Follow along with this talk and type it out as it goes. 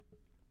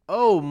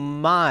Oh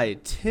my,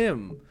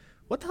 Tim.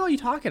 What the hell are you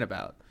talking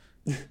about?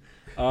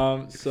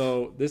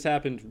 So this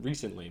happened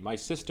recently. My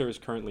sister is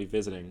currently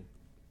visiting.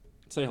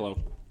 Say hello,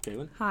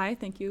 Caitlin. Hi,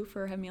 thank you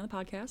for having me on the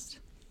podcast.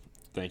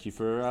 Thank you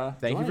for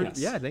Thank you joining for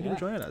us. thank you for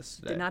joining us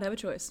today. Did not have a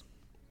choice.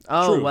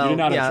 Oh True, well, you did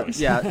not yeah, have a choice.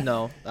 yeah,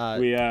 no.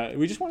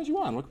 We just wanted you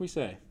on. What can we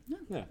say?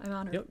 Yeah. I'm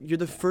honored. Yep, you're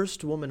the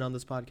first woman on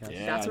this podcast.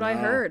 Yeah. That's what I I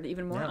know. heard.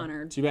 Even more Yeah.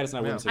 honored. Too bad it's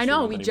not Women's I History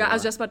know. Month anymore. I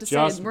was just about to say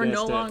Just we're no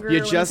missed it. longer. You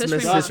Women's just History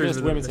missed Month. Just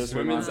missed Women's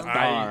History Women's Month. eye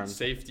Darn.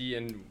 safety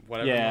and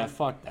whatever. Yeah,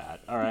 fuck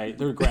that. All right,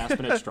 they're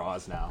grasping at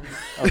straws now.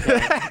 Okay.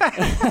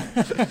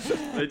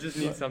 They just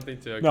need something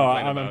to No,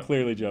 complain I'm about.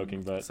 clearly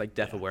joking, but It's like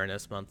Deaf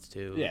Awareness Month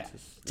too. yeah. It's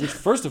just- Which,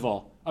 first of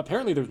all,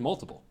 apparently there's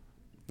multiple.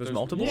 There's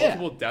multiple. Yeah.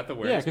 multiple death Yeah,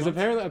 awareness. because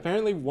months?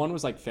 apparently one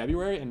was like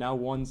February and now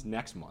one's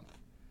next month.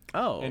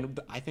 Oh. And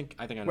I think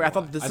I know. Wait, I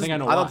thought why. this. I think is, I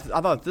know I why.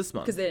 thought this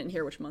month. Because they didn't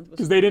hear which month was.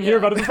 Because they didn't hear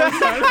about it the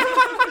first time. Wait,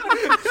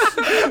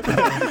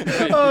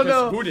 Oh, because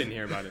no. who didn't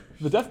hear about it?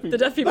 The deaf people. The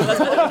deaf people. That's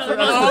another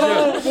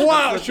month. Oh,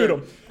 wow! Shoot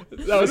him.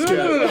 That was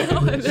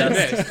good. She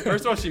missed.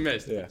 First of all, she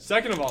missed. Yeah.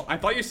 Second of all, I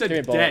thought you said Give me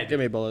a bullet. dead Give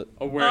me a bullet.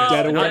 awareness.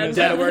 Dead Oh, awareness.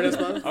 Dead Awareness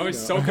Month. I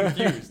was so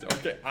confused.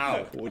 Okay,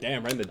 ow. Oh,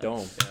 damn, right in the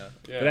dome.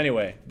 Yeah. But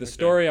anyway, the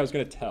story I was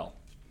gonna tell.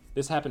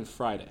 This happened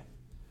Friday.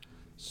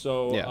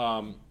 So,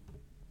 Yeah.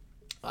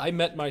 I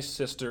met my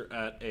sister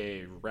at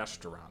a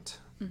restaurant.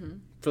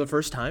 For the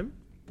first time.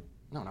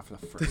 No, not for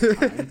the first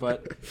time,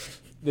 but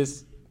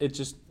it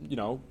just,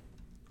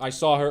 I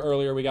saw her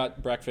earlier. We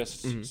got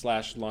breakfast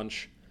 /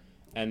 lunch,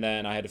 and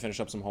then I had to finish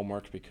up some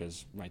homework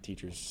because my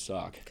teachers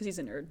suck. Because he's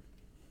a nerd.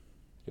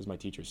 Because my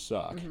teachers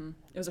suck.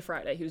 It was a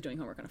Friday. He was doing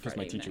homework on a Because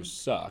Friday. my teachers evening.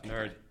 suck.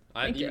 Nerd.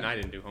 Thank Even you. I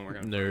didn't do homework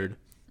on Nerd.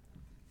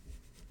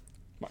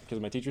 Because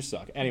my teachers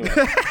suck. Anyway,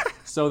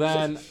 so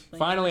then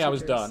finally I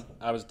was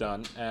teachers.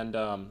 done, and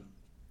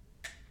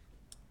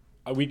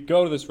we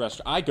go to this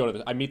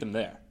restaurant. I meet them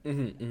there,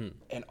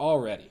 and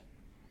already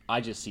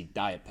I just see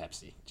Diet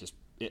Pepsi,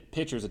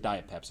 pitchers of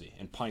Diet Pepsi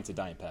and pints of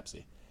Diet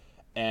Pepsi,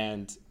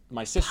 and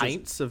my sister.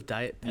 Pints of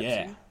Diet Pepsi.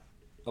 Yeah,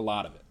 a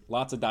lot of it.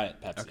 Lots of Diet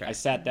Pepsi. Okay. I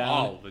sat down.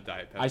 all the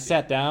Diet Pepsi. I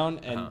sat down,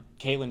 and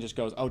Caitlin just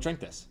goes, "Oh, drink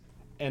this."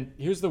 And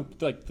here's the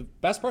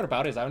best part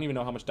about it is I don't even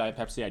know how much Diet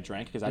Pepsi I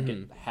drank because I'd get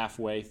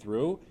halfway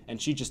through,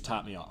 and she just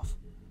topped me off.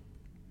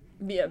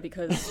 Yeah,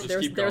 because there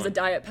was keep a going.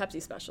 Diet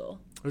Pepsi special.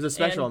 There's a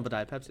special And- on the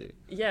Diet Pepsi.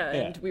 Yeah,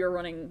 and Yeah. we were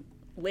running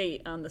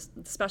late on the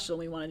special. And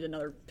we wanted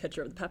another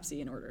pitcher of the Pepsi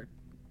in order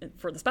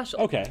for the special.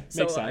 Okay,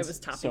 so makes sense. I was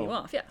topping So- you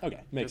off. Yeah. Okay,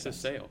 makes It's a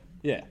sense. sale.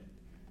 Yeah,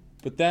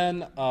 but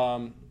then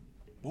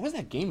what was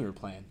that game we were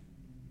playing?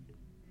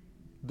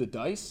 The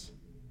dice.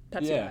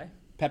 Pepsi yeah, Dye.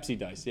 Pepsi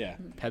dice. Yeah,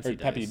 Pepsi Or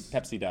dice.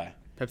 Pepsi die.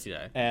 Pepsi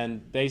Dye.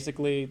 And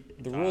basically,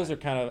 the rules are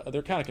kind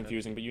of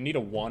confusing, but you need a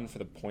 1 for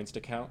the points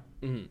to count,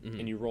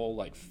 and you roll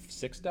like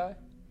 6 die,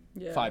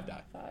 Yeah. 5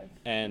 die, 5.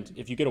 and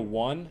if you get a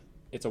 1,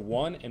 it's a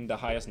 1 and the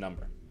highest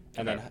number,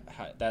 and Okay.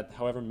 then that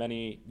however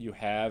many you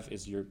have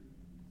is your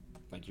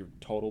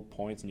total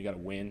points, and you got to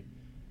win.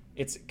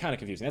 It's kind of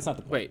confusing. That's not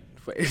the point.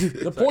 Wait.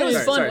 The point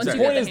is, fun once the you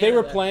point get is the they hang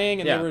were of it.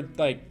 playing and Yeah. they were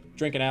like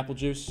drinking apple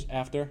juice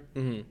after,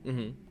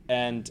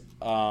 and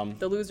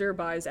The loser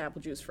buys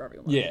apple juice for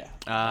everyone. yeah,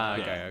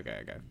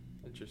 Okay.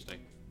 Interesting.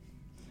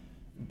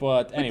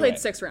 but We anyway. played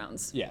 6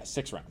 rounds. Yeah,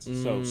 6 rounds.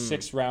 So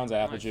 6 rounds of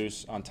apple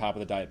juice on top of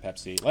the Diet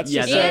Pepsi. Let's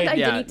Yeah, just And say, I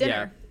yeah, did eat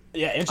dinner.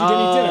 yeah, and she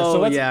didn't eat dinner. So Oh,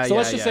 let's yeah, let's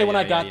yeah, just say when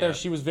I yeah, got yeah. there,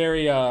 she was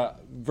very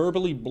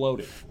verbally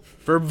bloated.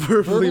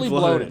 Verbally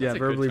bloated. Yeah, That's a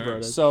good verbally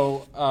term.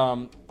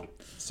 bloated.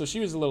 So she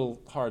was a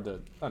little hard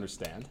to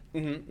understand.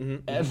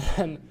 And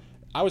then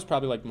I was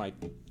probably like my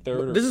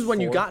third. Or This is when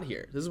you fourth- got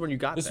here. This is when you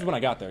got This there. is when I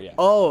got there. Yeah.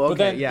 Oh, But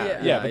okay.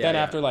 then, Yeah. But then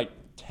after like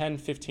 10,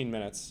 15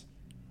 minutes,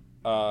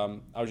 I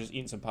was just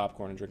eating some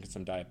popcorn and drinking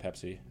some Diet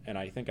Pepsi, and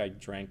I think I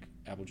drank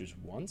apple juice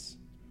once.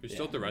 You're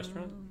still at the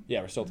restaurant?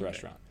 Yeah, we're still at the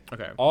restaurant.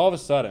 Okay. All of a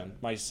sudden,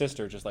 my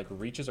sister just like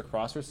reaches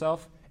across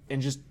herself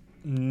and just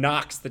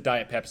knocks the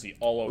Diet Pepsi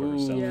all over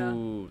herself. Yeah.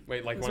 Ooh.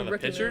 Wait, like It's one a of the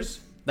rookie pitchers?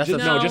 That's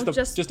Just- a, no, No, just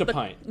a the-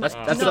 pint. That's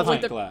no, a like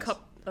pint the glass.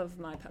 cup of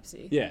my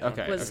Pepsi. Yeah.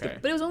 Okay. Was, okay.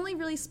 But it was only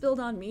really spilled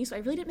on me, so I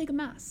really didn't make a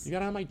mess. You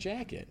got on my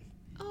jacket.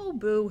 Oh,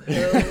 boo-hoo.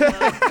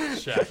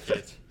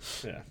 Jacket.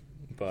 Yeah.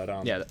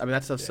 But Yeah, I mean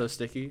that stuff's so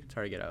sticky. It's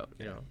hard to get out.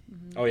 You know.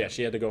 Oh yeah,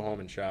 she had to go home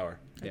and shower.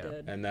 I Yeah.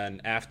 did. And then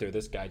after,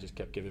 this guy just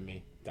kept giving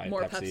me Diet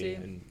More Pepsi,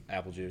 Pepsi. and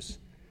apple juice.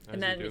 And As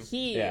then you do.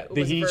 he Yeah,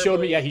 was he showed me.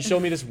 verbally- Yeah, he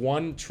showed me this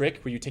one trick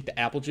where you take the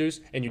apple juice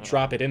and you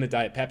drop it in the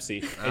Diet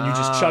Pepsi and you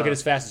just chug it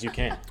as fast as you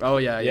can. Oh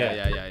yeah.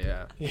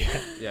 Yeah.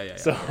 Yeah.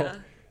 So,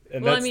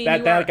 and Well, I that's, mean, that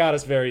you that are- got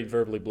us very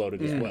verbally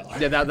bloated as well.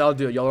 Yeah, that'll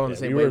do it. Y'all are on the Yeah,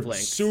 same we were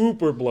wavelength.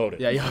 super bloated.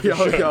 Yeah,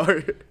 for sure.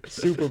 y'all.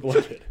 super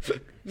bloated.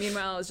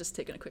 Meanwhile, I was just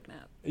taking a quick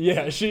nap.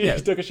 Yeah, she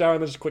just took a shower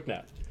and then just quick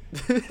nap.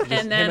 And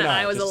then him and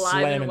I I was just alive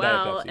and slamming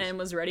Diet well Pepsis. and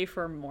was ready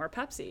for more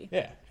Pepsi.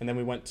 Yeah, and then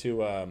we went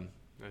to.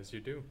 As you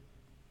do.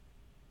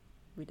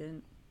 We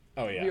didn't.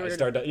 Oh yeah, We I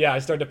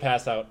ordered- started to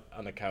pass out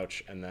on the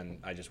couch, and then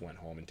I just went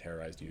home and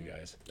terrorized you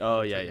guys.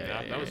 Oh yeah.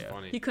 That was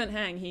funny. He couldn't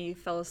hang. He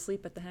fell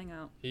asleep at the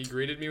hangout. He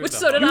greeted me with Which a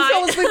so did hug. I.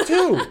 You fell asleep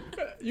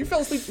too. You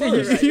fell asleep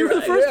first. You're You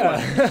were the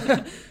right. first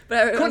one. But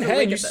I Couldn't was hang.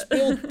 awake You at the-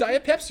 spilled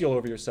Diet Pepsi all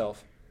over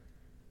yourself.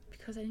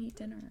 Because I didn't eat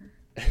dinner.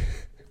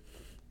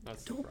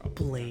 That's the Don't problem.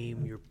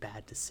 blame your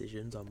bad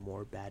decisions on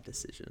more bad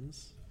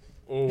decisions.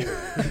 Oh,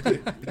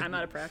 I'm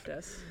out of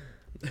practice.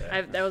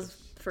 That was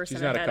the first She's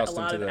time not I had a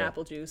accustomed lot to of the-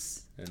 apple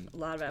juice. and- A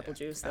lot of apple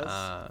juice. That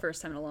was the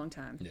first time in a long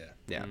time. Yeah.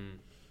 Yeah.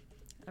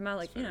 I'm not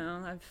like, you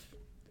know,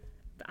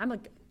 I'm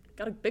like,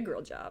 got a big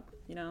girl job,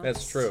 you know?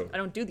 That's true. I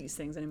don't do these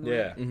things anymore.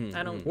 Yeah.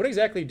 I don't. What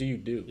exactly do you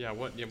do? yeah.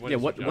 What? Yeah. Yeah,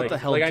 is what- your what job? the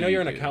hell Like I do know you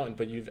you're an do? accountant,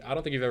 but I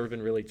don't think you've ever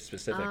been really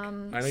specific. I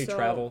know you so-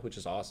 travel, which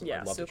is awesome.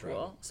 Yeah, I'd love so to travel.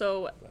 cool.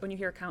 So when you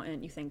hear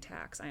accountant, you think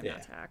tax. I am Yeah.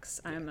 not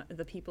tax. I'm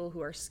the people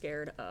who are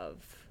scared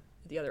of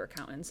the other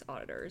accountants,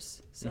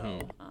 auditors. So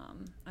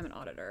I'm an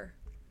auditor.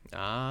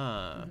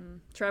 Ah.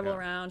 Travel Yeah.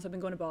 around. So I've been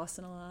going to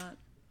Boston a lot.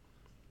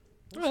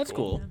 Oh, that's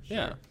cool. cool.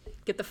 Yeah.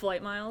 Get the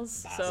flight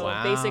miles. So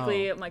Wow.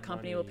 basically, my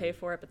company will pay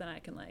for it, but then I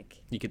can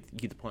like You get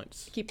the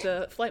points. keep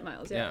the flight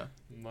miles. Yeah.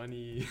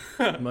 Money.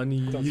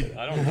 Money.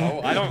 I don't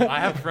know. I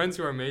have friends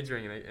who are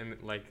majoring in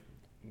like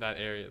that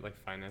area, like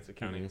finance,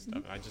 accounting, and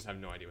stuff. I just have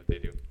no idea what they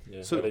do.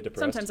 Yeah. So- Are they depressed?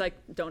 Sometimes I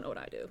don't know what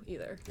I do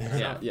either.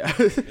 Yeah. Yeah.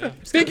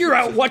 Figure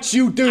out what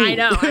you do. I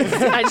know.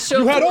 I show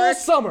You up had to all work.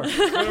 summer.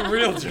 What a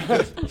real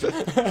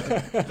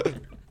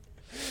job.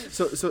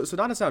 So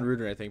not to sound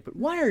rude or anything, but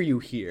why are you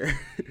here?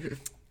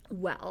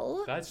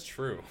 Well, That's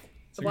true.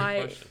 It's a good why?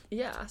 question.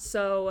 Yeah.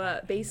 So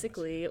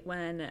basically,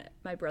 when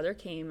my brother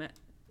came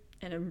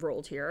and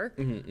enrolled here,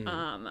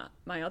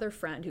 my other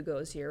friend who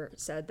goes here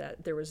said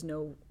that there was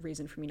no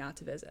reason for me not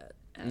to visit,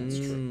 and it's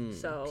true.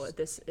 So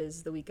this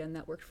is the weekend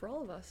that worked for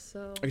all of us.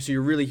 So Okay, so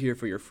you're really here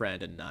for your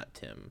friend and not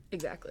Tim.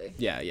 exactly.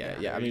 Yeah. I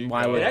There mean, you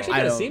why go. would It actually I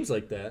kind of don't- seems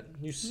like that.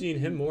 You've seen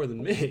him more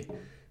than me.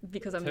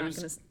 Because I'm Tim's-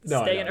 not going to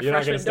No, stay I in know. a You're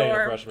not freshman gonna stay in a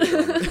dorm.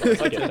 freshman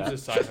dorm. I get Tim's that. a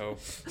side hoe.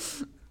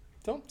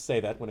 Don't say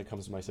that when it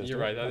comes to my sister. You're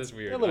right. That That's is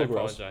weird. A I little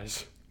gross.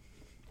 apologize.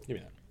 Give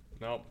me that.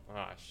 Nope.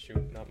 Ah,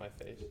 shoot. Not my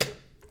face.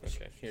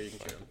 Okay. Here, you can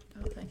show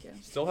Oh, thank you.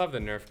 Still have the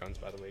Nerf guns,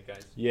 by the way,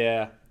 guys.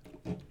 Yeah.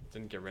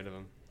 Didn't get rid of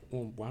them.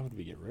 Well, why would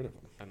we get rid of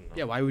him? I don't know.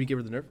 Yeah, why would you give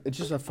her the Nerf? It's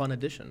just a fun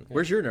addition.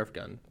 Where's your Nerf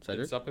gun,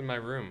 Cedric? It's up in my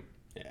room.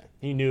 Yeah.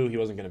 He knew he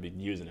wasn't going to be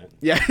using it.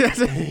 Yeah.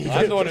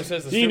 I'm the one who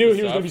says the He stupid knew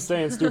he was going to be stuff.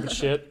 saying stupid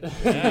shit.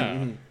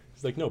 Yeah.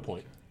 He's like, no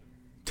point.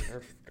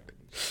 Nerf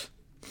guns.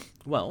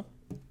 Well,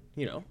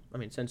 you know, I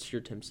mean, since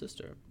you're Tim's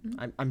sister,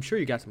 I'm sure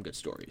you got some good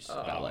stories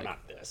about Oh, like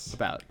not this.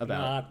 about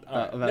Not,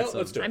 about no, some-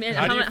 let's do it. I mean,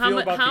 How do you feel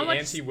about how the much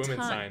anti-women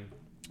time?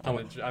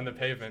 sign on the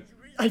pavement?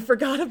 I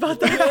forgot about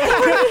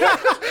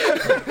that.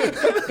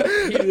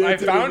 I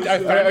found your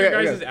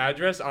okay. guys'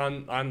 address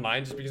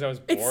online just because I was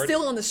bored. It's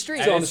still on the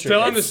street. And it's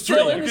still on the It's street.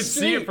 still in You the could see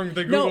street. it from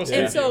the No, Google Street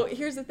and so View.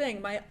 here's the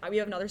thing: we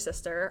have another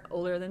sister,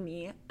 older than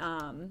me,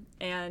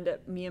 and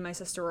me and my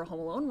sister were home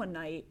alone one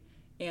night,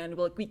 and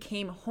we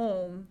came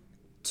home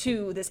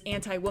to this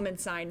anti-woman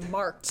sign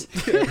marked,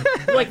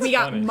 like we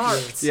got funny.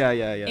 marked. Yeah.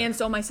 And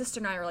so my sister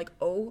and I are like,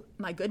 oh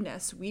my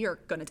goodness, we are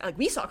gonna like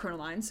we saw Criminal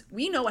Minds.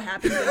 We know what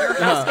happens when your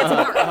house gets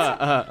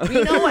marked.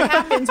 We know what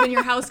happens when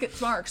your house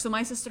gets marked. So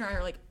my sister and I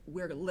are like,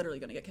 we're literally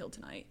gonna get killed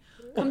tonight.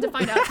 Come to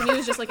find out, Timmy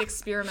was just like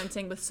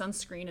experimenting with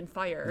sunscreen and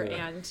fire,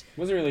 and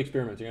Wasn't really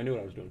experimenting. I knew what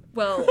I was doing.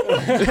 well,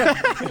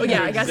 oh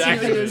yeah, I guess he knew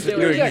what he was You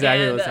doing. knew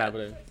exactly and, what's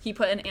happening. He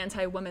put an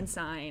anti-woman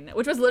sign,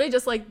 which was literally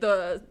just like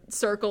the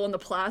circle and the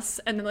plus,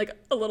 and then like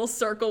a little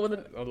circle with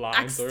an A line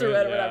X through through it,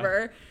 it or yeah.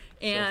 whatever.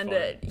 And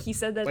funny. he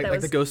said that Like that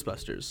like was the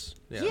Ghostbusters.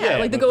 yeah,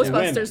 like the but for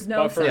Ghostbusters. women.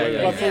 No, But for, sign.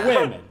 yeah, but for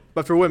Yeah. women.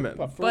 But for women.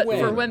 But for But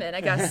women. for women,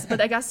 I guess.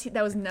 But I guess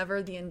that was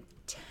never the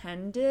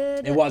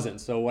intended. It wasn't.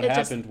 So what It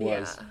just- happened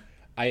was yeah.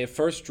 I at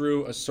first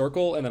drew a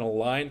circle and then a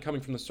line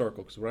coming from the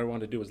circle because what I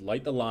wanted to do was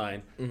light the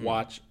line,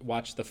 watch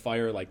the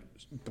fire like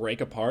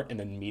break apart and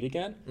then meet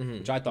again,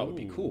 which I thought would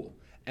be cool.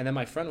 And then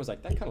my friend was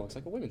like, "That kind of looks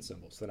like a women's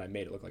symbol." So then I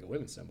made it look like a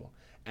women's symbol.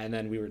 And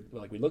then we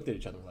looked at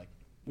each other, we're like,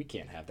 "We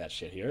can't have that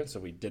shit here." So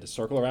we did a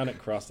circle around it and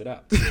crossed it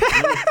out.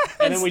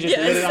 And then we just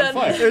Yeah, lit it on instead-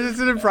 fire. It's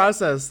in a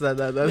process that's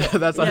not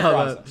Yeah.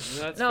 how that.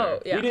 That's No, fair.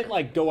 yeah. We didn't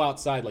like go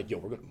outside like, "Yo,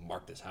 we're gonna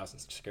mark this house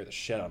and scare the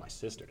shit out of my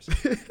sisters."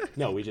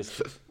 No, we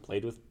just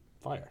played with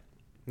fire.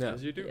 Yeah.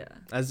 As you do. Yeah.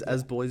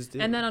 As boys do.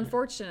 And then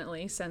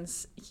unfortunately,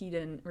 since he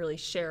didn't really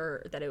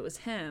share that it was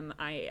him,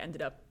 I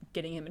ended up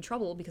getting him in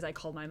trouble because I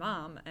called my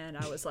mom and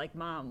I was like,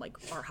 "Mom, like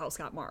our house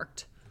got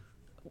marked."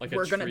 Like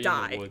We're a gonna tree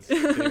die. in the woods,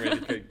 getting ready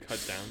to get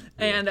cut down.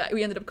 And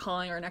we ended up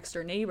calling our next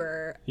door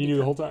neighbor. You knew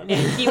the whole time.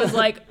 And he was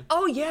like,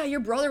 "Oh yeah, your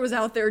brother was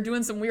out there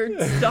doing some weird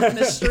stuff in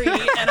the street."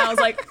 And I was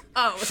like,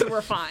 "Oh, so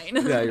we're fine.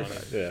 yeah, you're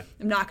fine. Yeah.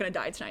 I'm not gonna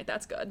die tonight.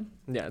 That's good."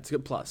 Yeah, it's a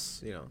good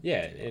plus. You know.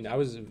 Yeah, and I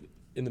was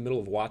in the middle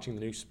of watching the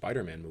new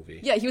Spider-Man movie.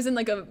 Yeah, he was in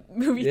like a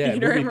movie Yeah,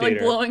 theater movie and we're like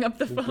theater. blowing up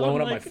the phone.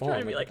 Blowing up my like, phone.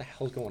 trying to Like, be what like, the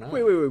hell's going on?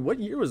 Wait. What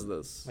year was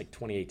this? Like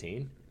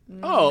 2018?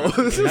 Oh.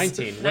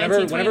 19. Whenever Far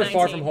From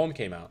 2019. Home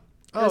came out.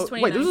 Oh, was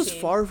wait, this was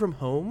 2019. Far From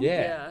Home? Yeah.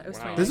 yeah, it was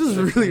Wow. This was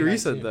 2019. really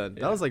recent 2019. then.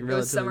 Yeah. That was like It was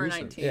relatively summer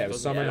recent. 19. Yeah, it was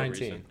Those summer are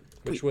 19, recent.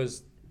 which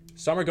was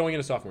summer going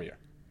into sophomore year.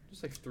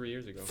 Just like 3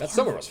 years ago. That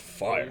summer was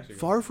 4 fire. years ago.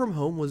 Far From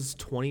Home was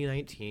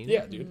 2019.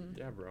 Yeah, dude.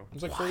 Yeah, bro. It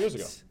was like 4 years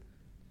ago.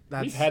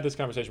 That's, We've had this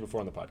conversation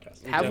before on the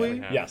podcast. Have we?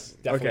 Definitely Yes,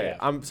 definitely. Okay, have.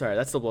 I'm sorry.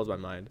 That still blows my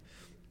mind.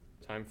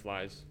 Time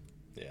flies.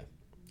 Yeah,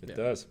 it Yeah.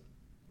 does.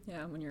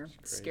 Yeah, when you're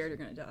scared you're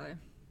gonna die.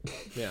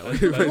 Yeah,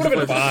 That would have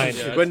been fine.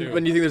 Yeah, when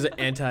you think there's an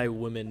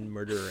anti-women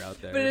murderer out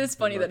there. But it is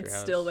funny that in it's your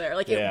still house. there.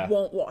 Like Yeah. it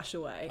won't wash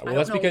away. Well,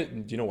 that's because,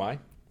 do you know why?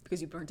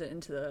 because you burnt it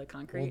into the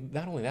concrete. Well,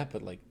 not only that,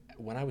 but like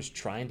when I was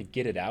trying to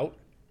get it out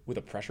with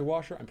a pressure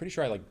washer, I'm pretty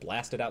sure I like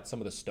blasted out some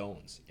of the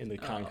stones in the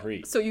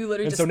concrete. So you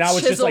literally And just so now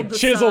it's just like the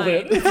chiseled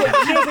sign. it.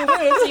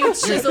 So you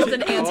chiseled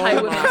an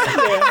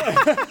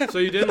anti-women. So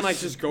you didn't like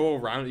just go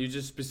around. You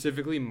just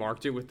specifically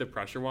marked it with the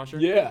pressure washer.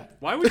 Yeah.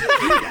 Why would you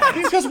do that?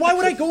 Because why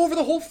would I go over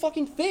the whole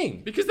fucking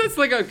thing? Because that's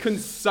like a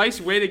concise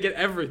way to get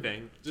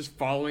everything. Just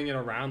following it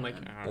around like.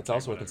 That's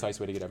also a concise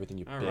way to get everything,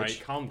 you All bitch.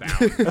 right, calm down.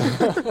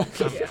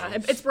 Yeah,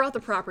 it's brought the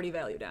property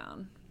value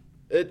down.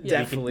 It Yeah.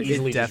 definitely, You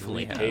can it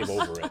definitely just repave has.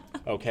 over it.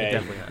 Okay,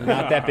 definitely has.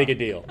 not that big a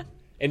deal.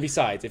 And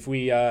besides, if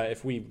we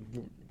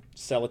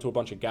sell it to a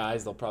bunch of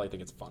guys, they'll probably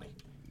think it's funny.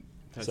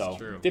 That's So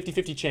true.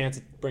 50-50 chance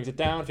it brings it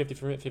down,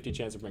 50-50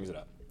 chance it brings it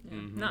up. Yeah.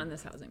 Not in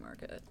this housing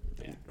market.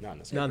 Yeah, not in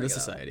this. Not in bring this it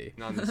up. society.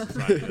 Not in this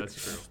society. That's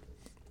true.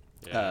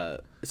 Yeah.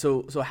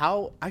 So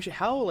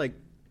how like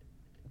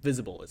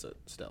visible is it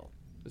still?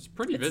 It's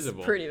pretty It's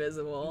visible. pretty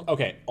visible.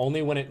 Okay,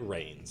 only when it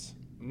rains.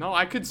 No,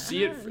 I could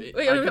see it.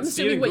 Wait, I I'm could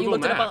see it assuming in what you Google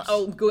looked it up on. Maps.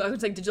 Oh, Google, I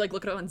was like, did you like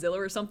look it up on Zillow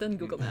or something?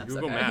 Google Maps.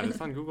 Google okay. Maps. It's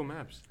on Google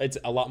Maps. It's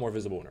a lot more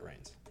visible when it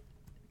rains.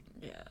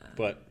 Yeah.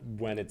 But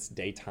when it's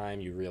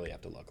daytime, you really have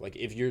to look. Like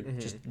if you're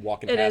just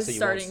walking It past is it,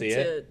 you won't starting see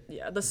to, it.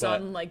 yeah, the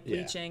sun But, like yeah.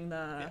 bleaching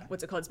the,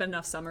 what's it called? It's been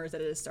enough summers that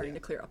it is starting to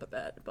clear up a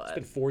bit, It's but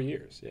been 4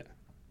 years. Yeah,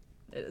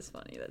 it is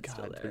funny that it's God,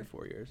 still it's been there.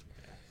 4 years.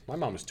 my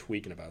mom was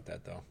tweaking about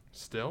that though.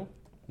 Still?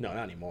 No,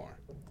 not anymore.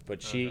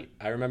 But Okay.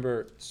 I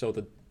remember. So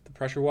the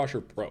pressure washer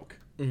broke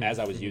as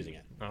I was using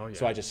it. Oh, yeah.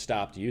 So I just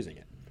stopped using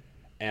it.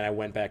 And I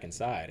went back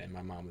inside, and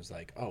my mom was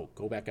like, "Oh,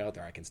 go back out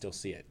there. I can still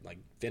see it. Like,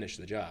 finish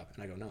the job."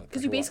 And I go, "No."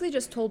 Because you basically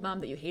just told mom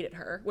that you hated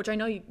her, which I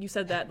know you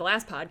said that the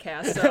last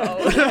podcast, so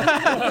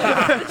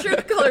the true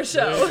color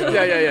show.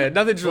 Yeah.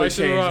 Nothing's really Twice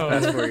in a changed the row.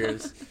 past 4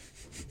 years.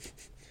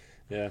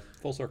 Yeah,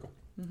 full circle.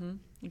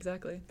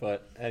 Exactly.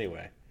 But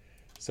anyway,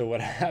 so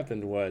what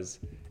happened was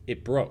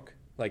it broke.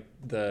 Like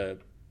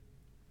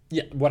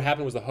what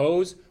happened was the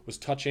hose was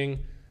touching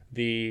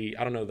I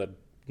don't know the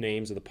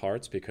names of the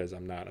parts because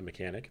I'm not a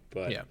mechanic,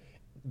 but Yeah.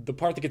 the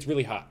part that gets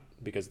really hot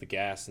because the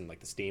gas and like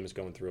the steam is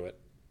going through it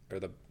or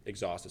the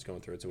exhaust is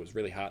going through it. So it was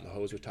really hot and the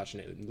hose was touching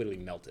it and literally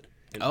melted.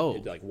 And Oh.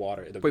 it, like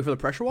water. Wait for the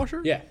pressure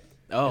washer? Yeah.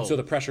 Oh. And so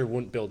the pressure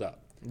wouldn't build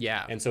up.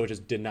 Yeah. And so it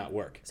just did not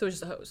work. So it's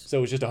just a hose. So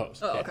it was just a hose.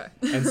 Oh, yeah. okay.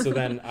 And so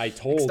then I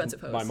told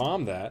Expensive hose. my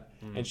mom that,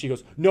 and she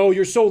goes, "No,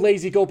 you're so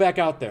lazy. Go back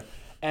out there."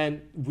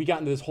 And we got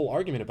into this whole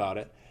argument about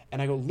it.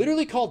 And I go,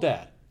 "Literally call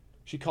Dad."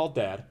 She called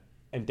Dad,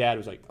 and Dad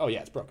was like, "Oh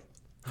yeah, it's broken."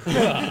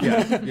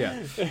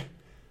 yeah.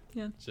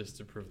 Just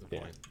to prove the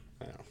Yeah. point.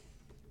 I know.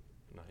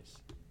 Nice.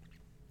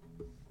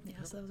 Yeah,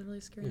 so that was a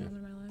really scary moment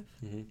in my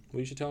life. Well,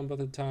 you should tell him about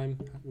the time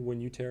when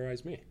you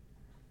terrorized me.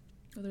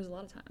 Oh, there's a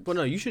lot of times. Well,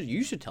 no, you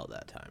should tell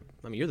that time.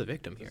 I mean, you're the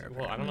victim here.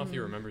 Well, I don't know if he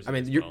remembers. I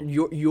mean, it as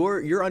well.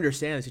 your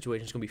understanding of the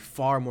situation is going to be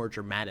far more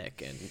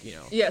dramatic and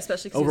Yeah,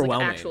 especially because he was like an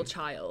Overwhelming. actual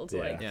child, Yeah.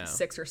 like Yeah.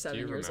 6 or Do 7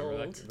 you years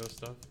remember old. those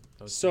stuff?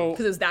 So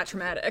Because it was that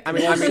traumatic. I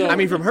mean, Also- I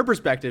mean, from her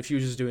perspective, she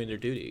was just doing their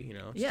duty, you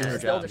know, just yeah, doing her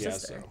it's the older job. Yeah,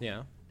 sister. so-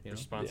 Yeah, you know,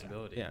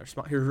 responsibility. yeah,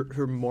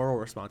 her moral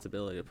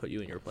responsibility to put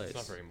you in your place. It's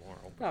not very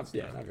moral. not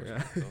very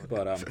Yeah.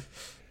 But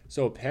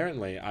so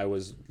apparently I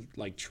was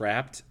like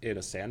trapped in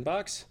a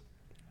sandbox.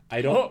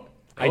 I don't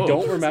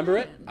remember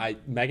it.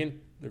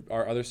 Megan,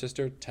 our other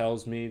sister,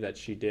 tells me that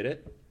she did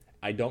it.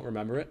 I don't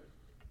remember it.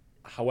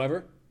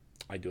 However,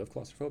 I do have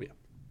claustrophobia.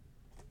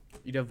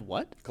 You'd have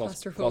what?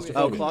 Claustrophobia.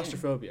 Oh,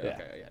 claustrophobia. Yeah.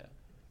 Okay, yeah.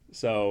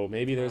 So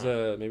maybe there's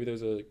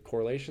a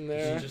correlation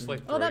there. Just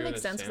like Oh, that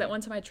makes sense. Because that one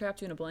time I trapped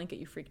you in a blanket,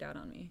 you freaked out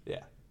on me.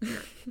 Yeah.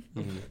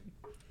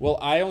 Well,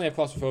 I only have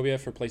claustrophobia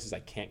for places I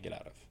can't get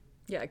out of.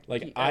 Yeah.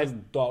 Like I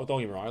don't get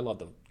me wrong, I love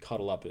to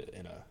cuddle up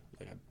in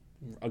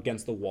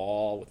against the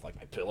wall with like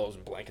my pillows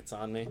and blankets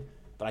on me,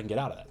 but I can get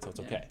out of that, so it's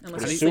okay. Unless But you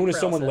as have soon sleep as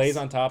someone paralysis.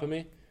 lays on top of me,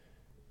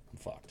 I'm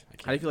fucked. I How do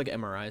can't. you feel like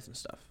MRIs and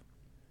stuff?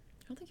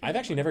 I don't think I've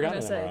actually never gotten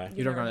I was an gonna MRI. say,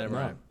 You don't got never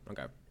an had MRI.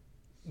 Okay.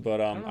 But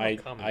I don't know how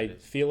common I it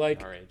is feel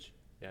like our age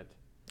yet.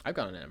 I've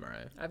gotten an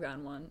MRI. I've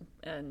gotten one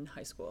in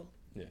high school.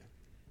 yeah,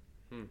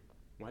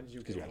 Why did you?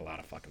 because you had a lot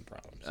of fucking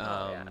problems.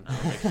 Yeah.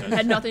 Makes sense. It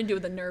had nothing to do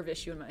with the nerve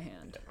issue in my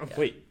hand. Yeah.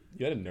 Wait,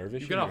 you had a nerve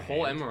issue? You got in a your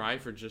whole hand? MRI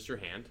for just your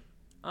hand?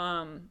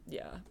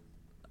 Yeah.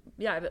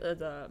 Yeah, I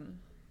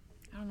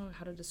don't know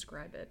how to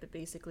describe it, but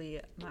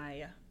basically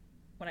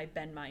when I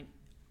bend my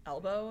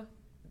elbow,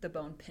 the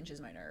bone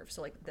pinches my nerve.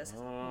 So like this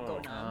will go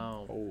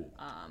numb. Oh,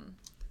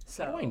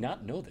 So how do I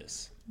not know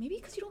this? maybe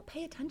because you don't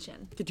pay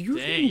attention. Did you?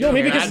 Dang, No, you're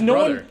maybe a because bad no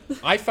brother. one.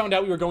 I found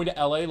out we were going to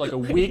LA like a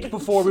week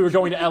before we were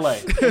going to LA.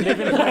 And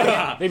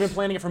they've been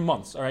planning it for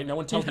months. All right, no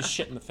one tells me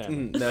shit in the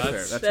family. That's fair.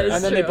 That's- That's that fair. is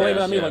And then they true. blame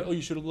it on me, Yeah. like, "Oh,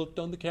 you should have looked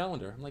on the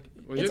calendar." I'm like,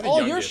 Well, "It's you're the all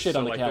your youngest, shit so,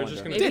 on the like, they're calendar."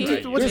 just gonna Maybe-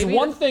 take There's maybe-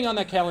 one thing on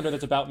that calendar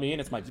that's about me,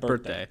 and it's my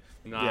birthday.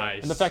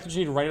 Nice. And the fact that you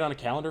need to write it on a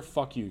calendar,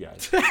 fuck you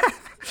guys.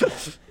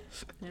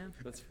 Yeah.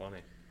 That's funny.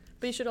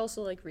 But you should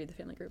also like read the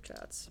family group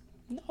chats.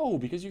 No,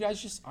 because you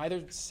guys just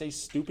either say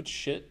stupid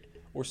shit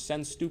or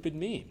send stupid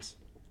memes.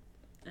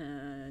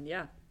 And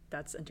yeah,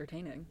 that's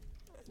entertaining.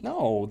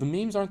 No, the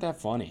memes aren't that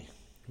funny.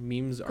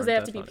 Memes aren't Because they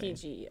have that to be funny.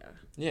 PG, yeah.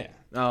 Yeah.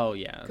 Oh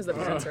yeah. Because the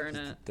parents are in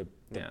it. The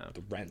Yeah.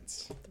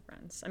 rents. The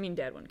friends. I mean,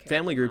 Dad wouldn't care.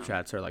 Family group Mom.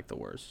 chats are like the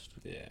worst.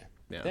 Yeah.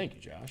 Yeah. Thank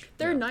you, Josh.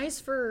 They're Yeah. nice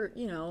for,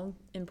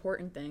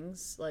 important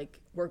things. Like,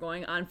 we're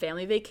going on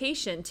family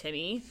vacation,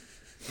 Timmy.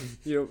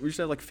 You know, we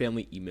should have like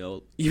family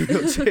email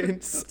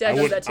chains. Dad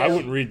does that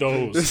too. read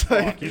those.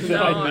 Fuck, you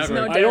No, I'd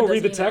no, I Dad don't does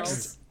read the emails.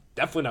 texts.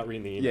 Definitely not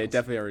reading the emails. Yeah,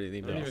 definitely already the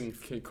I email. don't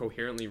even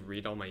coherently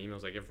read all my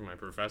emails I get from my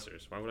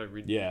professors. Why would I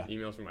read Yeah.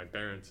 emails from my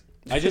parents?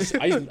 I just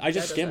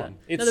does skim that. them. No,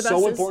 It's the so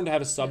best important to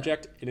have a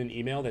subject in an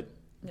email that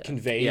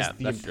conveys Yeah,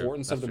 the that's true.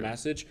 importance That's of the true.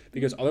 message,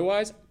 because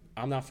otherwise,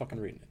 I'm not fucking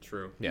reading it.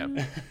 True. Yeah.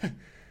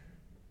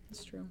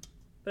 It's true.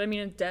 But I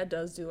mean, Dad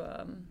does do,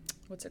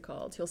 what's it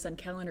called? He'll send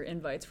calendar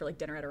invites for, like,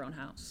 dinner at our own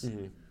house.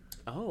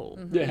 Oh.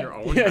 Yeah. Your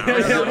own Yeah.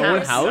 house. Our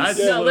own house? That's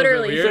a No, little bit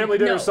literally. weird. Family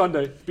dinner No.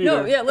 Sunday. Be No,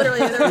 there. yeah, literally.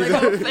 They're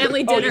like, oh,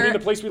 family Oh, dinner. you mean the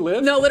place we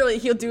live? No, literally,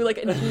 he'll do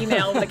like an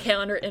email with a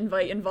calendar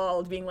invite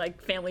involved, being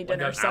like family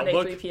dinner an Sunday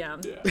Outlook? 3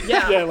 p.m.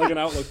 Yeah, Yeah, like an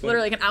Outlook thing.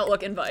 literally like an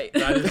Outlook invite.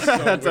 That is so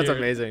That's weird.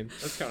 amazing.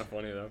 That's kind of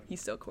funny though.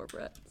 He's so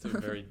corporate. It's a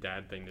very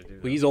dad thing to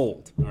do. Well, he's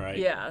old, all right?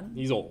 Yeah.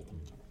 He's old.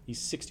 He's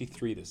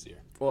 63 this year.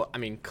 Well, I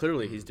mean,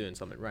 clearly he's doing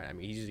something right. I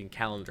mean, he's using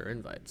calendar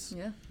invites.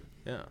 Yeah.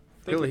 Yeah.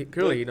 Think-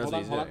 Clearly he knows hold what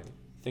on, he's hold on. doing.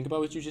 Think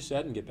about what you just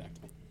said and get back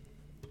to me.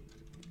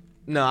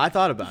 No, I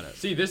thought about it.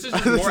 See, this is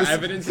just more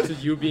evidence to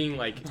you being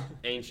like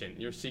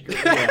ancient. You're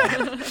secretly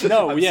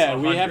No, I'm yeah, so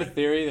we have a 100.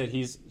 theory that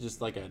he's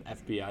just like an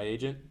FBI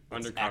agent.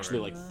 That's Undercover. actually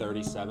like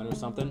 37 or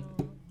something.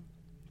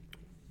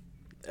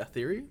 A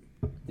theory?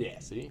 Yeah,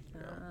 see?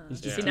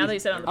 He's Yeah. See, now that you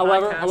said it on the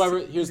However- podcast, however,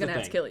 he's here's the gonna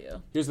have to thing. kill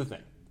you. Here's the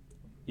thing.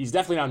 He's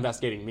definitely not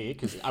investigating me,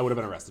 because I would have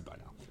been arrested by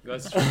now.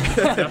 That's true.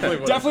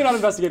 Definitely, Definitely not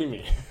investigating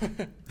me.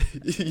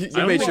 You I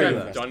don't made think sure I've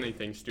of that. done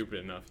anything stupid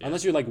enough. Yet.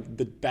 Unless you're like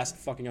the best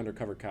fucking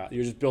undercover cop.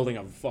 You're just building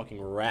a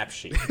fucking rap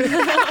sheet.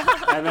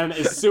 And then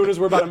as soon as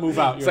we're about to move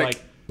out, you're It's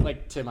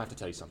like, Tim, I have to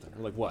tell you something.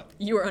 I'm like, what?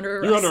 You were under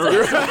arrest. You're under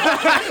arrest.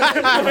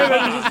 And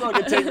then you just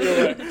fucking take me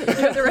away. You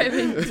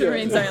have to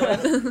remain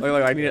silent.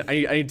 Like,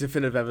 I need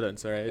definitive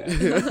evidence, all right?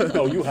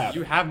 No, you have.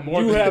 You have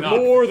more. You than have enough.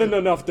 more than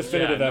enough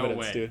definitive Yeah, no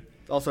evidence, way. dude.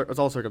 It's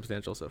all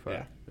circumstantial so far.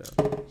 Yeah.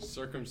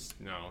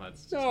 No,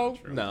 that's just No.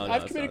 not true. No,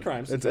 I've it's committed not.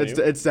 crimes. It's to tell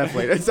you. it's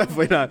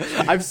definitely not.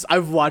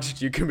 I've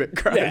watched you commit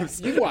Yeah,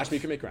 crimes. you've watched me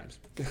commit crimes.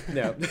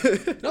 No.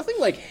 Nothing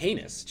like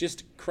heinous,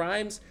 just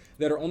crimes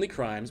that are only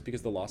crimes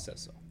because the law says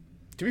so.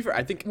 To be fair,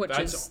 I think Which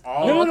That's is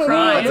all. No, no, no,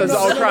 crimes. That's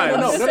all crimes.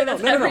 No, no, no, no, no,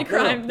 no, Every no,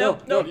 crime. no,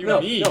 Nope, no, nope, no,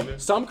 nope. no, no.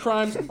 Some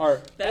crimes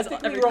are That is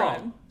ethically every wrong.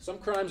 crime. Some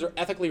crimes are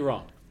ethically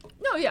wrong.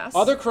 No, yes.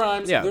 Other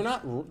crimes, Yeah. they're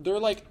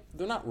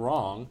not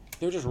wrong.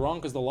 They're just wrong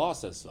because the law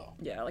says so.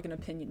 Yeah, like an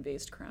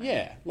opinion-based crime.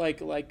 Yeah, like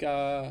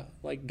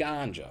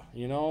ganja,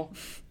 you know,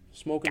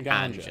 smoking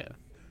ganja.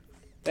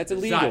 That's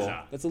illegal.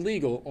 Zaza. That's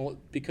illegal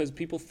because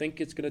people think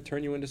it's gonna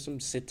turn you into some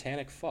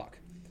satanic fuck.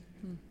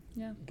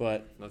 Yeah.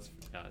 But That's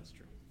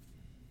true.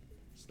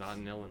 It's not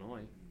in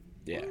Illinois.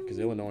 yeah, because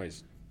Illinois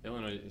is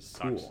Illinois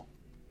sucks. cool.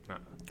 Nah.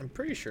 I'm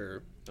pretty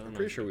sure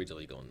Illinois. weed's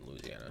illegal in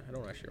Louisiana. I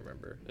don't actually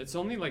remember. It's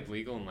only like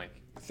legal in like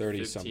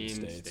 30-something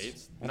 15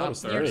 states. I thought it Not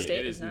was 30. 30. New York State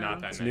It is is now.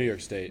 not that It's many. New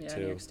York State Yeah, too.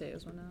 New York State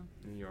is one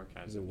now. New York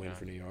has. It was a win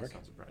for New York. That's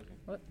not surprising.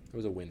 It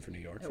was a win for New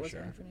York It for was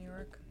sure. one for New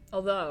York.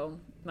 Although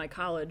my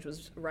college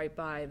was right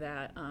by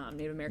that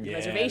Native American Yeah,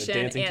 the reservation,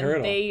 dancing and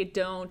turtle. they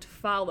don't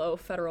follow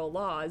federal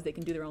laws. They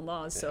can do their own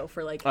laws. So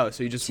for like Oh,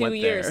 so you just 2 went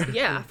years, there.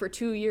 yeah, for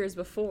 2 years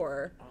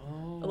before,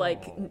 Oh.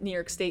 like New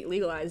York State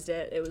legalized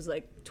it, it was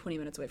like 20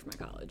 minutes away from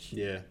my college.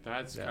 Yeah,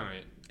 That's Yeah. kind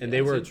of. and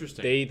they were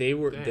interesting. they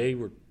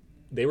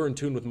were in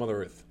tune with Mother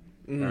Earth.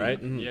 All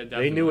right, Yeah,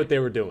 they knew what they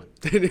were doing.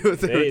 They knew what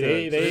they were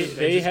They doing.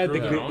 They just had grew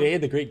their own? they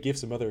had the great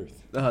gifts of Mother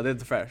Earth. They had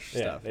the fresh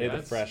Yeah, stuff. they had the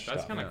That's fresh That's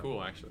stuff. kind of Yeah.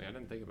 cool, actually. I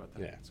didn't think about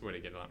that. Yeah. It's a way to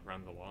get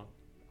around the law.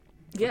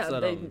 Yeah,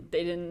 that,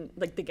 they didn't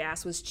like the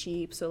gas was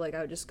cheap, so like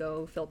I would just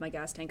go fill up my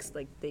gas tanks.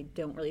 Like they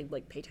don't really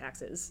like pay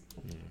taxes,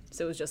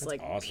 so it was just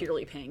like awesome.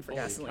 purely paying for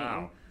Holy gasoline.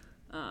 cow.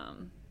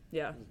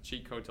 Yeah,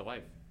 Cheat code to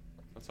life.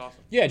 That's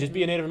awesome. Yeah, just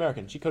be a Native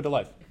American. Cheat code to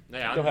life.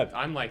 Yeah, Go ahead.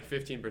 I'm like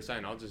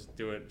 15%. I'll just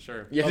do it.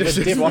 Sure. Yeah, Of a just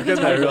different walk in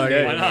there. type Like, of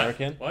hey, Native not?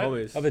 American. What?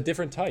 always. Of a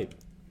different type.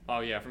 Oh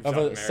yeah, from Of South a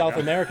America. South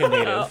American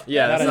native.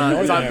 Yeah, that's a not-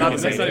 North it's not American the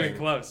That's same not native. even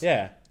close.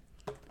 Yeah.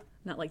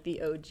 not like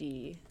the OG.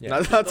 Yeah.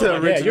 Not the Oh, yeah,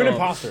 original. Yeah, you're an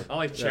imposter. I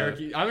like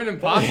Cherokee. I'm an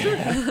imposter.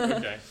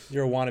 Okay.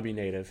 You're a wannabe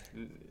native.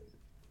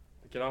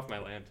 Get off my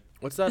land.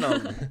 What's that?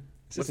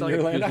 This What's isn't that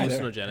your like land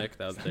either. hallucinogenic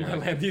that they My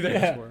land either.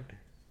 Yeah.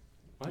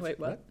 What? Wait,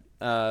 what?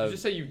 Did you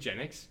just say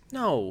eugenics?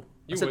 No.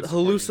 You I said would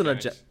support hallucinogenic.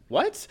 eugenics.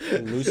 What?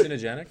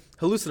 Hallucinogenic?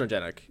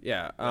 Hallucinogenic.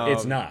 Yeah.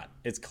 It's not.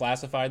 It's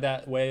classified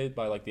that way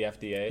by like the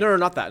FDA. No,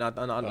 not that. Not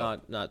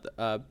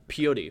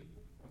POD.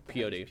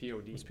 POD.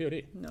 POD. What's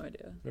POD? No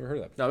idea. Never heard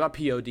of that. No, not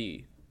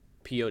POD.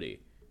 POD.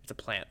 It's a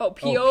plant. Oh,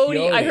 POD.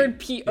 POD. I heard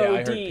POD. Yeah, I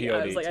heard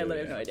I was like, I too, literally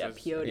have yeah. no idea.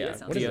 It's- POD. yeah. That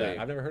sounds What is POD. that?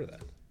 I've never heard of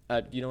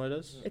that. You know what it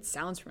is? It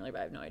sounds familiar, but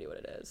I have no idea what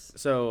it is.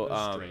 So,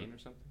 A strain or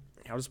something?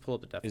 I'll just pull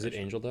up the Is definition.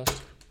 it angel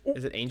dust?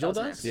 Is it angel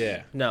That was dust?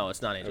 Yeah. No,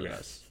 it's not angel Okay.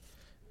 dust.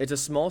 It's a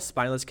small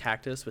spineless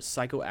cactus with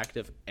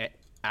psychoactive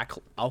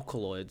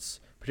alkaloids,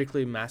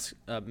 particularly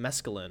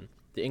mescaline.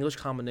 The English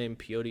common name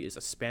peyote is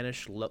a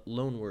Spanish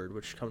loan word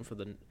which comes from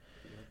the.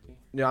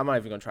 No, I'm not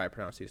even gonna try to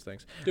pronounce these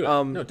things. Do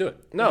it. No, do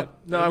it. No,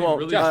 I won't.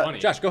 Really Josh, funny.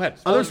 Josh, go ahead.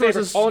 Other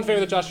sources. All in favor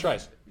that Josh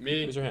tries.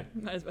 Me. Raise your hand.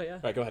 Might as well, yeah. All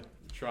right, go ahead.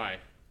 Try.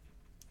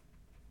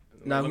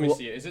 Now Let me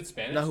see. Is it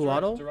Spanish?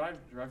 Nahuatl? Derived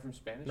from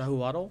Spanish?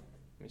 Nahuatl?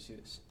 Let me see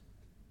this.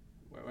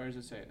 Where does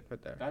it say it?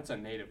 Right there. That's a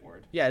native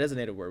word. Yeah, it is a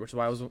native word, which is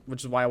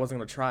why I wasn't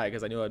gonna try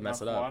because I knew I'd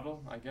mess it up.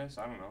 Nahuatl, I guess.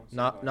 I don't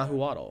know.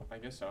 Nahuatl. I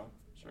guess so.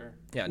 Sure.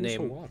 Yeah, Who's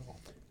name Nahuatl?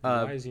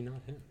 uh, Why is he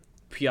not him?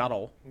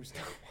 Piotl. Who's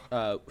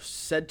Nahuatl?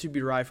 Said to be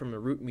derived from a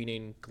root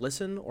meaning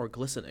glisten or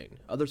glistening.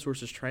 Other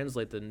sources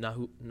translate the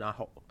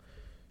Nahuatl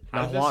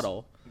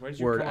Where did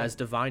you word come as up-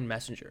 divine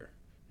messenger.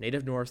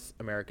 Native North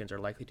Americans are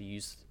likely to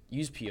use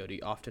peyote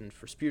often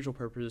for spiritual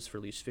purposes for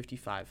at least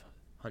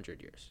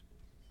 5,500 years.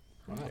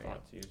 Wow. I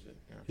thought to use it.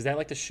 Yeah. Is that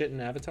like the shit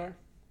in Avatar?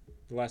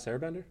 The Last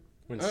Airbender?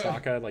 When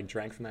Sokka like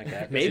drank from that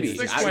guy? Maybe.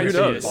 It's the Who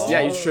knows? quenchiest.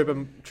 Yeah, he's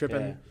tripping.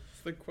 Yeah.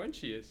 It's the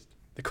quenchiest.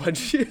 The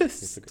quenchiest.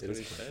 It's That's what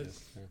he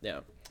says. Yeah.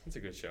 It's a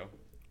good show.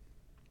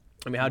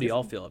 I mean, how do you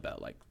all feel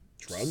about like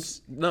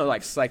Drugs? No,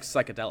 like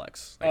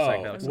psychedelics. Like Oh,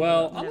 psychedelics.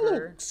 well, I'm a little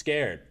Never-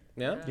 scared.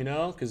 Yeah. You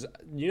know, because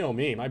you know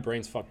me, my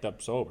brain's fucked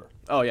up sober.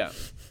 Oh yeah.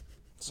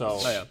 So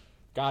Oh yeah.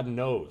 God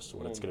knows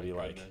what it's Oh gonna my be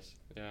like goodness.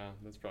 Yeah,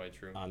 that's probably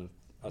true. on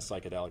a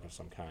psychedelic of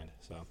some kind.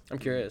 So I'm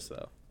curious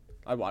though.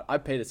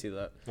 I'd pay to see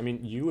that. I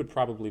mean, you would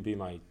probably be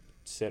my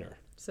sitter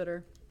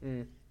Sitter.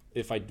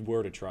 if I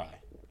were to try.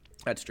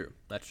 That's true.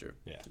 That's true.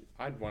 Yeah,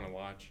 I'd want to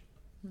watch.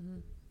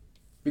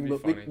 We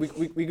can,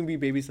 Be we can be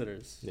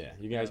babysitters. yeah.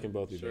 You guys can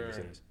both be Sure.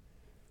 babysitters.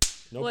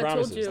 No Well,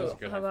 promises. I told though. you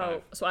good. how High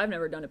about. So I've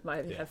never done it, but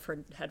I Yeah. have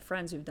had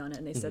friends who've done it,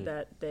 and they said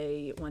that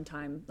they one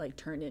time like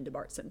turned into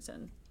Bart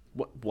Simpson.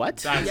 What?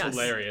 That's Yes.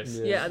 hilarious.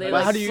 Yeah, they Well,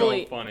 like how do you-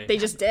 fully. So funny. They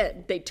just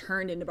did. They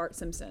turned into Bart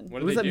Simpson.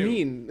 What What does did that they do?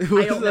 mean?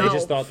 I don't They know.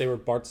 just thought they were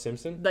Bart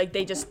Simpson. Like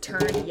they just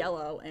turned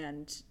yellow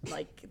and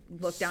like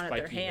looked down at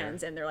their Spiky hair.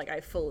 hands, and they're like, "I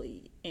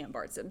fully am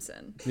Bart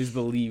Simpson." These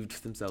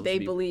believed themselves. They to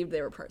be... believed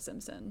they were Bart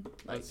Simpson.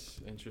 Like,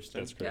 That's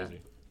interesting. That's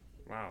crazy.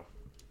 Wow.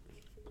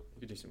 You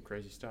could do some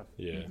crazy stuff.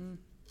 Yeah.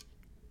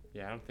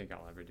 Yeah, I don't think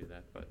I'll ever do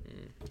that, but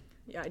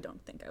yeah, I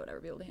don't think I would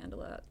ever be able to handle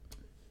that.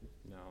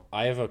 no.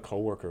 I have a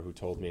coworker who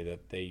told me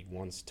that they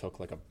once took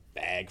like a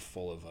bag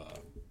full of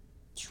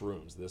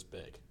shrooms this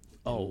big.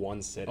 Oh. In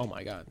one sitting. Oh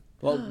my god.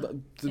 Well,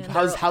 And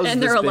how's they're,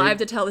 and this they're alive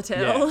big? to tell the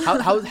tale.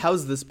 Yeah.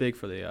 How's this big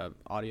for the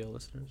audio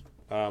listeners?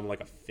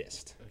 Like a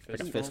fist. Like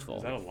a fistful.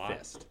 Is that a lot?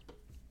 Fist.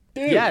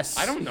 Dude, Yes.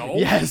 I don't know.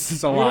 Yes,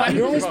 it's a You're, lot.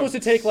 you're only About- supposed to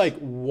take like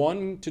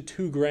 1 to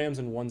 2 grams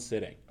in one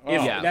sitting. Oh.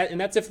 If Yeah. that, and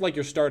that's if like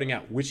you're starting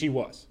out, which he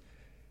was.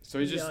 So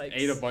he just Yikes.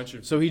 ate a bunch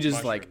of So he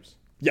just, like, mushrooms.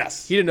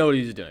 Yes. He didn't know what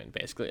he was doing,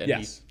 basically, and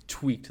Yes. he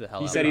tweaked the hell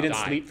He out said of he it. didn't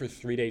Die. sleep for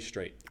 3 days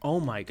straight. Oh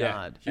my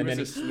god. He And was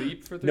then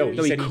asleep for 3 No, days? he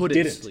No, he said he couldn't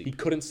didn't. sleep. He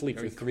couldn't sleep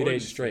No, for he 3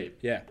 days couldn't straight.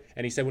 Yeah.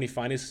 And he said when he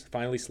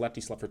finally slept,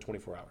 he slept for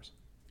 24 hours.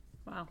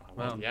 Wow.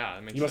 Well, yeah,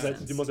 that makes He must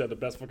sense. have had the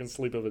best fucking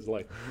sleep of his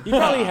life. He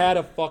probably had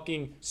a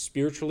fucking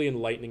spiritually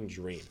enlightening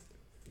dream.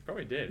 He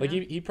probably did. Like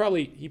he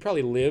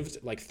probably lived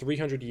like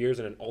 300 years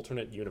in an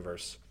alternate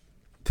universe.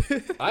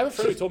 I have a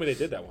friend who told me they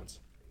did that once.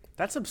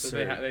 That's so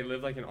absurd. they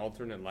live like an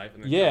alternate life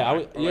and then Yeah, come I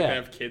back, would- or like yeah. they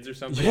have kids or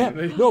something. Yeah, and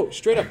they- no,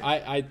 straight up.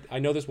 I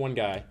know this one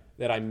guy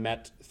that I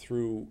met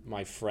through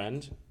my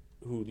friend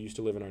who used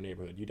to live in our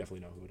neighborhood. You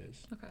definitely know who it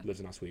is. Okay.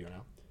 Lives in Oswego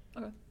now.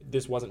 Okay.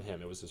 This wasn't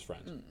him. It was his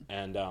friend.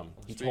 And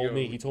he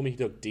Oswego. told me he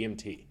took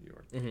DMT. New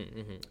York.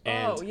 And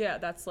Oh yeah,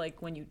 that's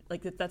like when you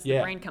like that's Yeah.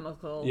 the brain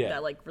chemical Yeah.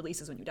 that like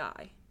releases when you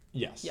die.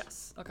 yes.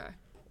 Yes. Okay.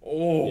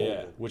 Oh.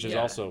 Yeah, which is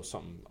Yeah. also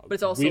something But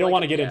it's also we don't like-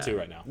 want to get yeah. into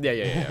right now.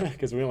 Yeah.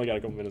 Because we only got a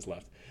couple minutes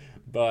left.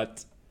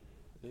 But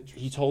he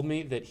Interesting. told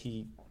me that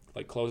he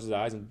like closed his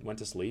eyes and went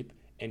to sleep,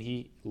 and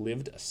he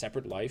lived a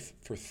separate life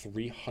for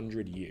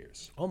 300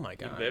 years. Oh my He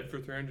god. lived for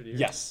 300 years?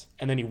 Yes,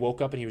 and then he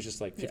woke up and he was just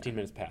like 15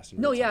 minutes past.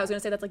 No, yeah, I was gonna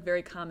say that's like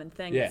very common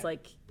thing. Yeah. It's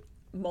like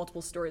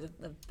multiple stories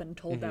have been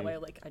told that way.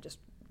 Like I just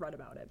read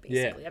about it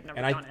Yeah, basically. I've never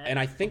and done it.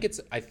 I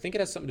think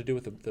it has something to do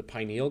with the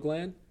pineal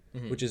gland,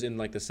 which is in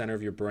like the center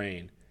of your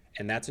brain,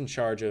 and that's in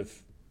charge of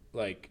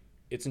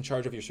it's in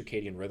charge of your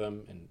circadian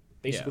rhythm and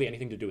basically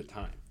anything to do with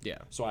time. Yeah.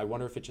 So I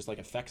wonder if it just like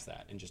affects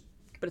that and just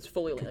but it's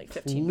fully only like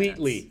 15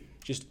 completely minutes.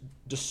 just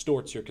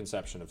distorts your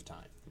conception of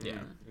time. Yeah.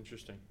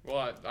 Interesting.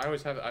 Well, I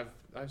always have.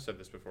 I've said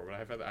this before,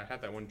 but I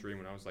had that one dream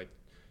when I was like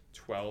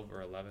 12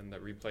 or 11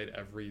 that replayed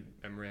every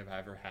memory I've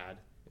ever had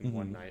in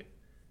one night.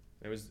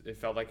 It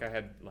felt like I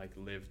had like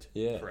lived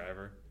Yeah.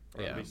 forever,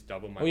 or Yeah. at least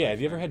double my. Oh yeah, have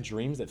you ever lifetime. had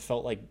dreams that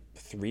felt like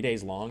 3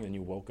 days long and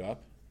you woke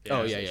up?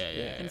 Oh it's-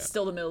 yeah. And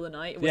still the middle of the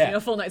night, wasn't Yeah. even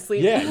a full night's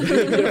sleep. Yeah, you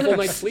didn't get a full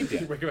night's sleep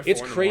yet. Wake up at It's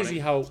 4 in the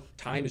crazy morning. how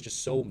time is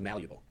just so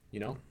malleable, you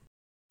know?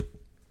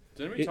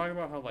 Didn't we It- talk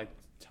about how like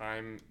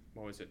time?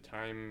 What was it?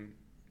 Time,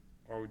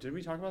 or did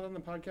we talk about that in the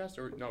podcast?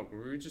 Or no,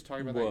 were we just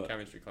talking about that in What?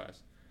 chemistry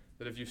class?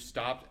 That if you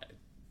stopped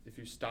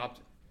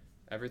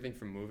everything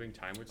from moving,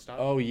 time would stop.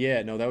 Oh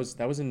yeah, no, that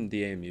was in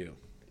the AMU.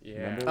 yeah.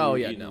 remember? Oh were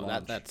yeah. eating No,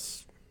 lunch.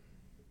 that's.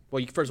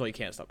 Well, first of all, you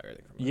can't stop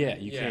everything from. Yeah,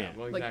 you yeah. can't.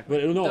 Well, Like, exactly.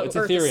 But no, The it's a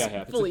Earth theory is I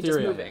have. It's fully a just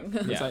theory I moving.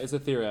 have. Yeah. It's a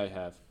theory I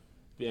have.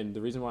 and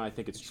the reason why I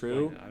think it's Explain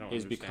true it. I don't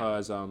is understand.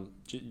 because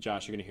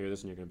Josh, you're gonna hear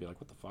this and you're gonna be like,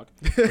 what the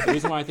fuck? The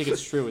reason why I think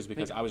it's true is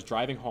because I was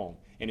driving home,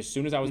 and as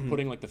soon as I was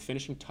putting like the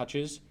finishing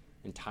touches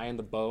and tying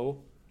the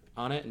bow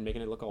on it and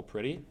making it look all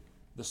pretty,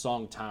 the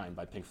song "Time"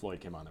 by Pink Floyd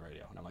came on the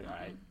radio, and I'm like, all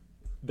right,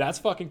 that's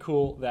fucking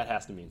cool. That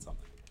has to mean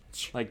something.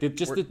 Like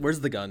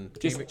Where's the gun?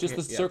 just the Yeah, thank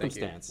you.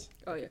 circumstance,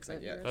 Oh yeah,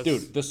 because Yeah.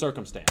 dude. The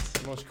circumstance.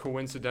 The most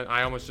coincidental.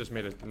 I almost just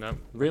made a no.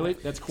 Really?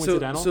 That's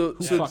coincidental? So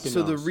Who so fucking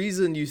so the knows?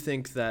 reason you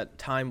think that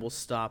time will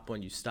stop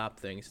when you stop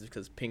things is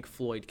because Pink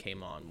Floyd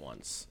came on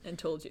once and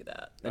told you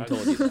that. and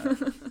told you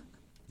that.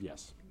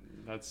 Yes.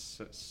 That's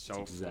so.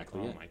 That's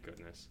exactly oh it. my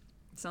goodness.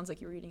 Sounds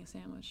like you were eating a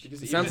sandwich.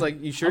 Because It sounds even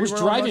like you sure I you was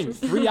weren't on driving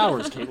mushrooms? 3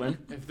 hours, Caitlin.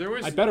 if there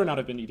was I better not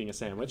have been eating a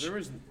sandwich.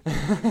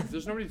 if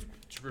there's nobody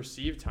to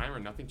perceive time or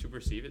nothing to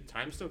perceive it,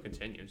 time still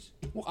continues.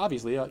 Well,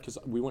 obviously, because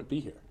we wouldn't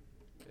be here.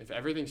 If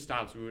everything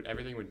stops,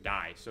 everything would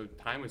die. So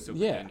time would still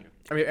Yeah. continue.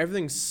 I mean,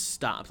 everything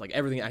stopped. Like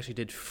everything actually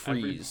did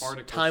Every freeze.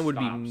 particle Time would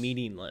be stops.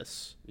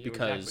 meaningless Yeah,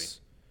 because,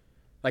 exactly.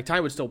 like,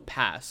 time would still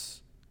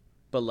pass,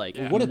 but like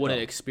Yeah. you Would it, wouldn't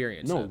though?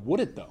 experience No, it. would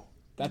it though?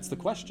 That's the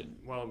question.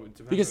 Well, it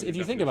depends Because on if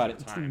your you think about it,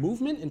 definition of time.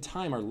 movement and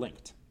time are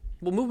linked.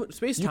 Well, movement,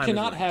 space You time.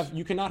 cannot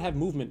have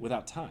movement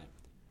without time.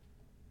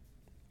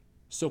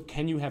 So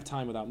can you have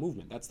time without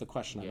movement? That's the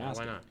question I'm Yeah,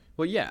 asking. why not?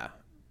 Well, yeah.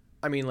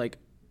 I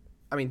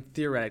mean,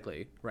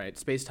 theoretically, right?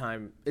 Space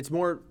time. It's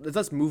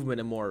less movement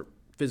and more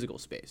physical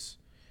space,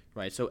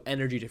 right? So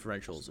energy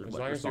differentials are As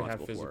what long as you have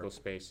responsible physical for.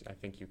 space, I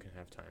think you can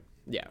have time.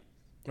 Yeah.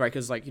 Right,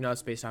 because like you know,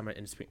 space time are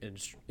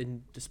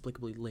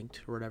inexplicably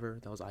linked or whatever.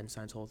 That was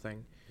Einstein's whole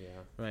thing, Yeah.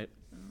 right?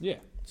 Yeah.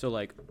 So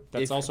like,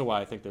 That's if- also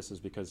why I think this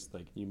is because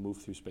like you move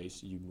through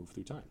space, you move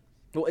through time.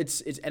 well,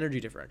 it's energy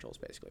differentials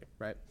basically,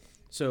 right?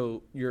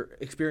 So your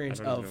I experience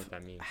don't even know of what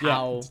that means.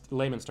 how It's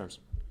layman's terms.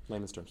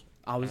 Layman's terms.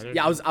 I was Energy-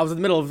 yeah I was in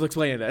the middle of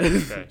explaining it.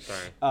 Okay,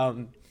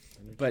 sorry.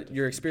 But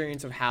your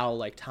experience of how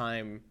like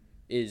time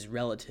is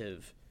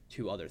relative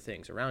to other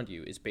things around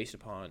you is based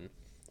upon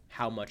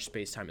how much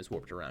space-time is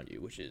warped around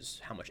you, which is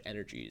how much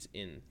energy is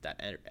in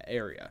that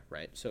area,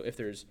 right? So if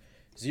there's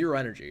zero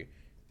energy,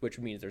 which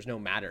means there's no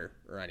matter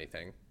or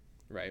anything,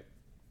 right?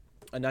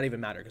 And not even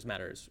matter, because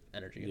matter is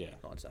energy Yeah. and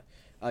all that stuff.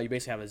 You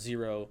basically have a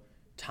zero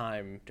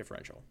time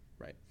differential,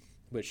 right?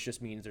 Which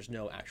just means there's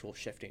no actual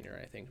shifting or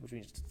anything, which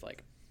means it's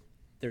like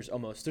there's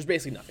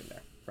basically nothing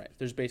there, right?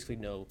 There's basically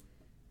no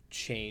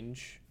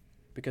change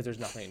because there's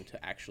nothing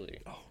to actually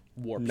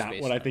warp Not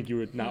space. what I think you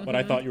would. Not what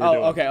I thought you were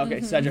doing. Oh,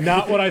 okay, Cedric.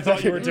 Not what I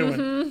thought you were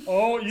doing.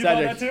 Oh, you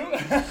Cedric.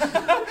 thought that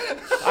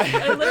too?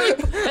 I literally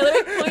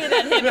pointed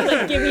at him and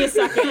like, give me a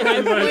second. And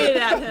I pointed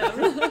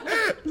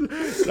at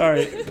him.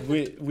 Sorry,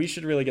 we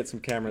should really get some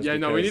cameras. Yeah,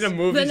 no, we need to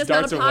move Then these it's not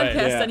a darts away.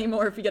 podcast Yeah.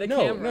 anymore if you get a No,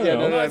 camera.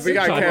 no, no, if we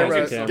got Podcast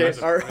cameras,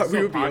 and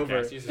we would be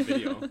over. Use a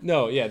video.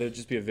 No, yeah, there'd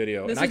just be a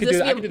video, This and I is- could this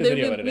do. would I be- could do the there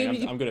video would be-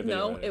 editing. I'm good at video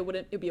No, editing. it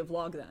wouldn't. It'd be a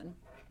vlog then.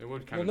 It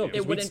would Well, kind no, of.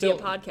 because It we'd wouldn't be a still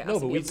podcast, no,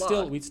 it'd but be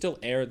a we'd still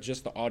air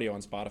just the audio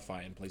on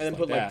Spotify and places And then like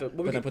put that. like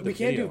the but then put the we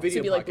can't do on. video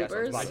So be like podcasts on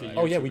bloopers? Like Spotify. a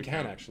Oh yeah, YouTube we can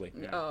account. actually.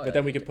 Oh, But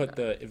then we could put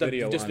the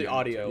video just on the there.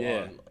 audio.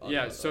 Yeah.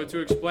 Yeah, so to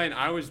explain,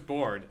 I was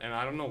bored, and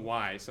I don't know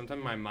why.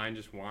 Sometimes my mind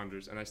just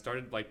wanders, and I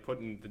started like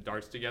putting the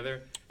darts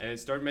together, and it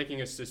started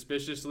making a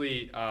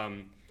suspiciously, a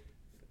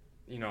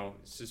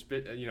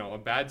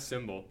bad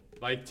symbol.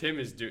 Like Tim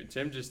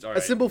just all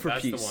right. symbol for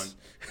that's peace.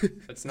 The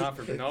one. It's not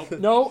for nope. No,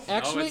 No,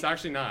 actually, it's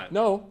actually not.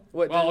 no.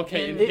 What, Well,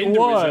 okay, in It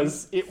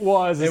Hinduism, It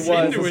was. It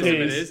was. Hinduism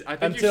it is. I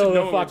think you until should know the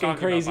what we're fucking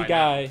talking crazy about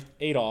by guy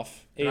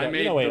Adolf. And I Adolf. You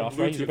made know the Adolf,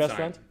 right? He's your Bluetooth best sign.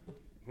 friend.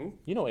 Who?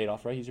 You know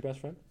Adolf, right? He's your best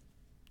friend.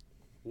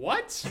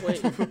 What?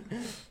 Wait,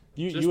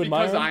 You Just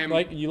admire because him, I am-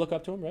 like you look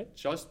up to him, right?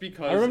 Just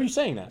because. I remember you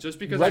saying that. Just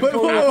because Right I'm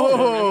before- half Whoa, whoa,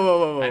 German whoa,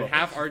 whoa, whoa. and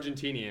half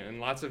Argentinian, and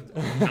lots of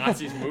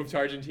Nazis moved to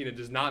Argentina,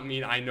 does not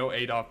mean I know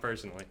Adolf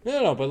personally.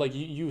 No, but like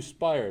you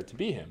aspire to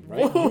be him,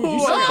 right? Whoa, You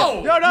said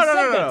whoa. that. No, You said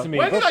that no. to me.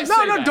 When did I say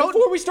No, that? don't-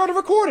 Before we started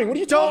recording, what are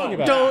you talking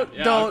about? Don't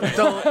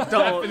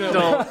Definitely, even.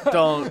 guys.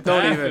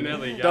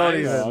 Don't No,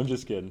 even. I'm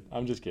just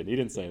kidding. He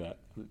didn't say that.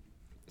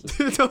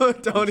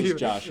 don't I'm even. just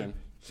joshing.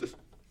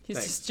 he's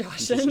Thanks. just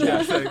joshing.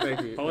 Yeah,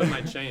 thank you. Pulling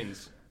my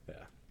chains. Yeah.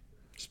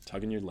 Just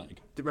tugging your leg. Do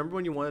you remember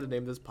when you wanted to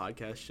name this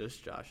podcast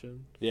just Joshin?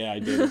 Yeah, I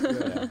did. Yeah.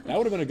 That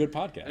would have been a good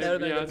podcast. That would've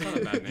been Yeah, good. it's not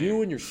a bad name.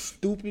 You and your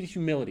stupid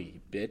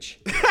humility, bitch.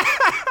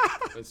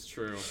 That's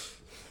true.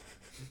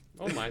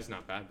 Oh, mine's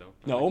not bad though.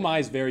 No, Oh My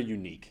is very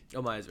unique.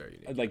 Oh, my is very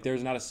unique. Like,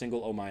 there's not a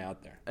single Oh My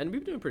out there. And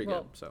we've been doing pretty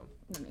Well, good, so.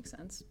 That makes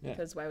sense. Yeah.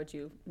 Because why would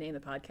you name the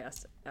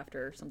podcast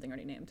after something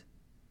already named?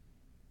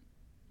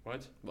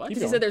 What? What? Keep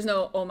You going. said there's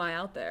no Oh My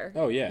out there.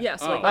 Oh, yeah. Yeah,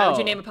 so Oh. like, why would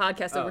you Oh. name a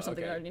podcast over Oh,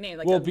 something okay. already named?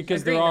 Like Well, a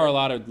because there agreement. are a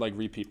lot of like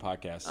repeat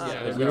podcasts. Yeah, Like,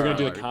 there we were gonna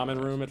do are the a lot common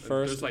of room at podcasts.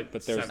 first, There's, like,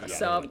 but there's 7. yeah,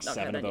 So, like okay,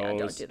 7 of then, yeah, don't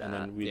those, do and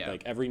then that. we Yeah.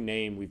 like every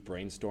name we've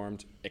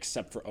brainstormed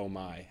except for Oh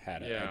My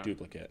had a Yeah.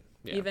 duplicate.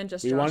 Yeah. Even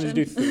just We wanted to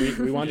do Joshin?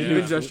 three. We wanted Yeah. to do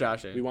Even just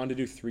Joshin. We wanted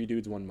to do 3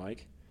 dudes, 1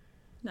 mic,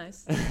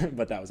 Nice.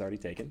 but that was already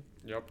taken.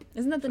 Yep.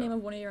 Isn't that the name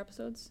of one of your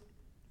episodes?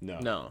 No.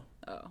 No.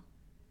 Oh.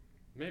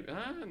 Maybe.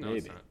 No, Maybe.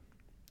 it's not.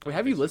 Wait,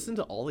 have you listened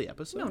to all the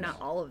episodes? No, not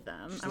all of them.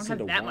 I don't listen have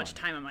to that one. much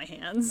time on my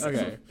hands.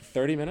 Okay.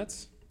 30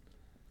 minutes.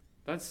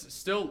 That's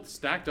still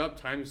stacked up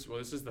times. Well,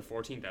 this is the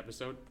 14th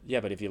episode.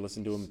 Yeah, but if you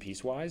listen to them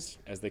piecewise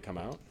as they come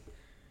out,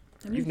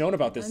 I'm you've known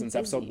about this I'm since busy.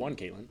 episode 1,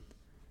 Caitlin.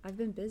 I've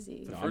been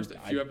busy. The first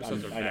few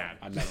episodes are bad.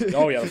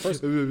 Oh yeah, the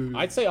first.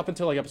 I'd say up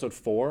until like episode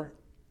 4,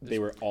 they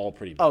were all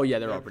pretty bad. Oh yeah,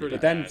 they're all They're pretty.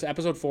 But Bad. then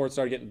episode 4 it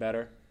started getting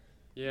better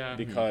Yeah.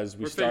 because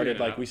we We're started figuring it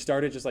like out. we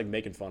started just like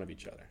making fun of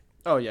each other.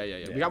 Oh yeah. We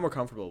Yeah. got more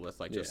comfortable with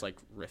like just Yeah. like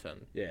riffing.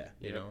 Yeah.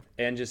 You know.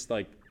 And just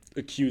like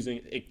accusing,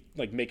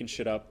 like making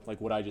shit up,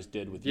 like what I just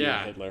did with you Yeah.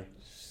 and Hitler.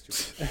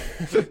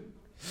 Stupid.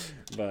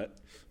 But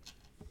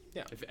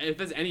If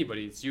there's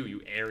anybody, it's you,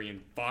 you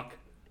Aryan fuck.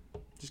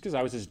 just because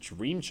I was his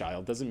dream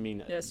child doesn't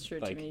mean Yeah, it's true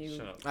like, to me. You,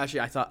 Shut up. Actually,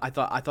 I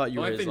thought you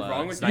Only were his. thing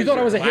wrong with You thought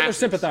I was a Hitler Glasses.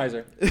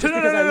 sympathizer. Just No,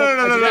 because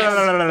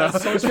I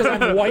look no. just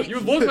because I'm white, You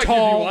look like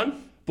tall, you'd be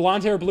one.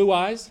 blonde hair, blue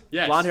eyes.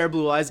 Yes. Blonde hair,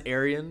 blue eyes,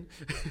 Aryan.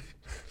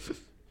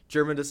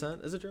 German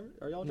descent. Is it German?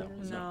 Are y'all No.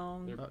 German?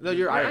 no. No,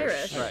 you're We're Irish.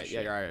 Irish. Right.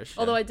 Yeah, you're Irish.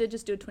 Although I did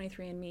just do a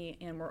 23andMe,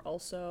 and we're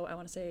also, I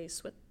want to say,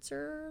 Swiss?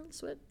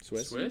 Swiss?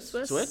 Switzerland.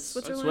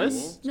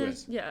 Swiss? Nah,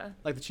 Swiss. Yeah,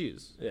 like the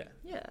cheese. Yeah.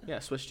 yeah, Yeah,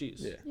 Swiss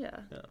cheese. Yeah.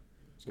 yeah.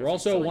 We're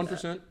also Something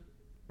like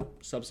 1%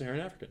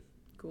 sub-Saharan African.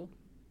 Cool.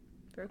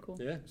 Very cool.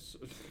 Yeah.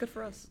 Good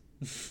for us.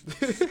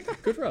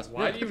 Good for us.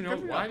 Why Yeah. do you know?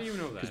 Why do you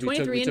know that? We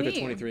took a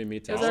 23andMe. 23andMe It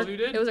was, test. All our, of you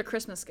did? it was a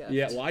Christmas gift.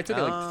 Yeah, well, I took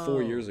it like 4 Oh.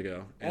 years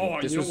ago. And Oh,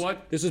 this you know was,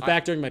 what? This was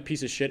back during my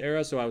piece of shit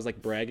era, so I was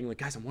like bragging, like,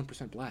 guys, I'm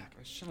 1% black.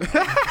 Shut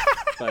up.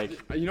 Like,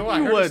 You know what? I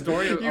You heard would. a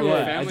story of You a would.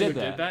 I family did who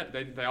that.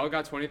 did that. They all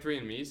got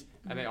 23andMe's,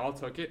 and they all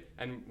took it,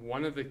 and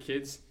one of the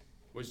kids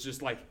was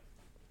just like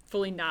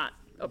Fully not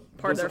a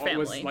part of their family.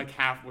 Was like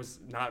half was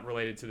not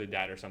related to the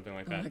dad or something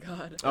like Oh that. my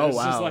god. Oh It's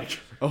just wow. like-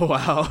 Oh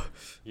wow.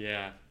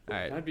 Yeah. All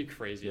right. That'd be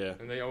crazy. Yeah.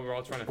 And they were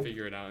all trying to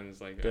figure it out, and it's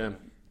like, damn.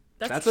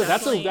 That's That's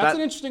definitely- an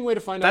interesting way to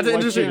find out. That's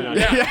an your wife's interesting.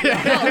 cheating on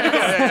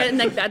you. No, and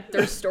like that,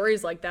 there's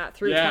stories like that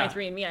through Yeah.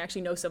 23andMe. I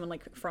actually know someone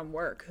like from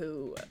work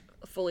who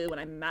fully, when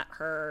I met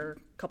her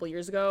a couple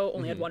years ago,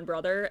 only had one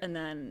brother, and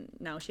then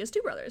now she has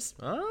 2 brothers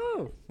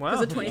Oh wow.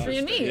 because of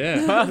 23andMe.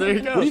 Yeah. Wow, there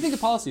you go. What do you think the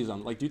policy is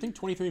on? Like, do you think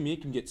 23andMe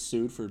can get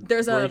sued for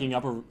There's a- breaking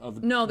up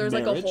of No, there's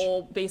like marriage? a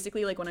whole,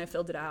 basically like when I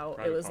filled it out,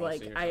 Private it was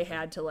policy like or I something.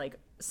 had to like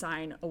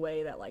sign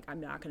away that like I'm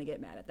not gonna get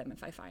mad at them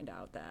if I find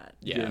out that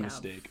Yeah. they a have-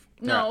 mistake.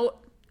 No.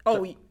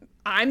 Oh,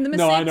 I'm the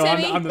mistake, No, I know.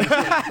 Timmy? I'm the mistake.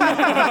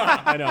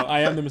 I know. I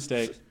am the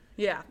mistake.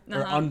 Yeah.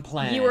 Or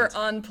unplanned. You were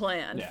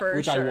unplanned Yeah, for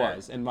which sure. I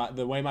was, and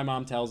the way my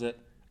mom tells it,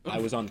 I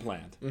was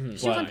unplanned. She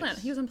was But- unplanned.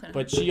 He was unplanned.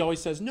 But she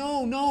always says,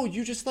 no,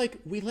 you just like,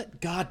 we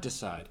let God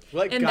decide.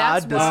 Let And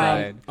God that's why-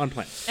 decide.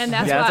 Unplanned. and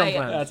that's Yeah, that's why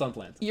unplanned. That's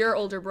unplanned. your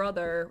older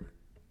brother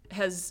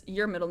has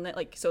your middle name,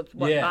 like, so it's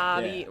what, Yeah,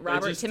 Bobby, yeah. They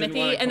Robert, just didn't Timothy,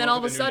 wanna and come then up all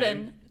of a with a new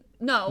sudden, name?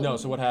 No,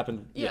 so what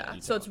happened? yeah,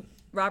 you so tell it's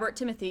Robert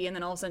Timothy, and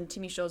then all of a sudden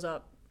Timmy shows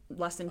up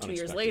less than 2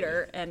 years Unexpectedly.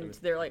 later, and Timothy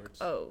they're like,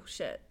 Roberts. oh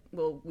shit,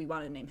 well, we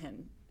want to name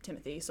him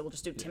Timothy, so we'll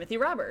just do Timothy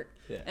Robert.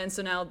 Yeah. And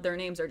so now their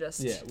names are just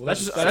Yeah, well, That's that's,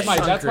 just- that's, that's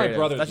my uncreative.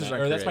 brother's That's just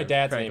name, or that's my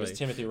uncreative, dad's name is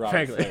frankly. Timothy Robert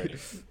Frankly.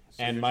 Flaherty.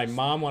 And my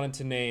mom wanted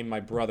to name my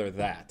brother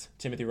that,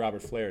 Timothy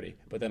Robert Flaherty.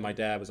 But then my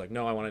dad was like,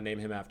 no, I want to name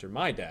him after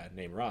my dad,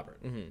 named Robert.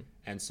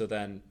 And so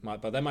then, my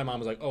mom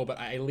was like, oh, but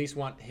I at least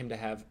want him to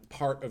have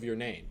part of your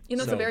name. you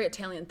know, it's So- a very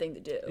Italian thing to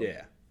do.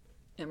 Yeah,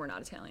 And we're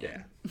not Italian.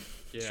 yeah.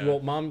 Yeah. So, well,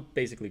 mom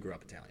basically grew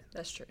up Italian.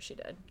 That's true. She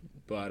did.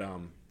 But,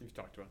 You've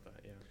talked about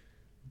that, yeah.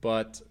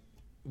 but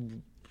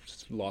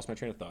lost my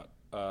train of thought.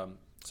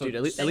 So, Dude,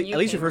 at least, Then you at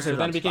least your came first so name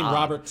then it was became Bob.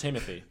 Robert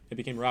Timothy. It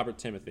became Robert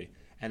Timothy.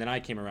 And then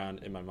I came around,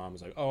 and my mom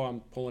was like, "Oh, I'm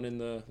pulling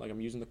in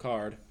I'm using the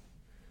card.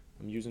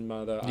 I'm using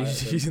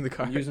Using the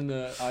card. I'm using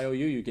the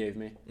IOU you gave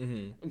me."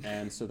 Mm-hmm.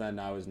 And so then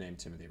I was named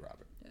Timothy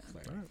Robert.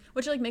 Flaherty.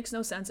 Which like makes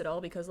no sense at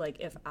all because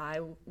like if I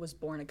was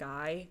born a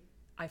guy,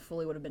 I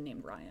fully would have been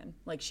named Ryan.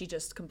 Like she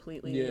just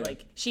completely Yeah.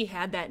 like she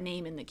had that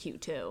name in the queue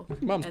too.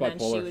 Mom's and then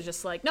she bipolar. was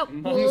just like, nope,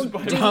 we'll do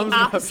the Mom's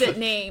opposite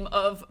name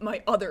of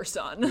my other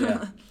son.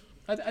 Yeah,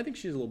 I think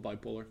she's a little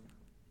bipolar,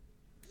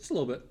 just a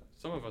little bit.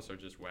 Some of us are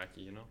just wacky,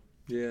 you know?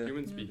 Yeah.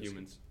 Humans be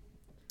humans.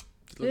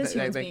 It is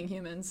humans Thank- being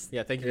humans.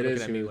 Yeah, thank you It for is.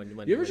 looking at me Human.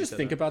 when You ever when just said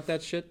think that. about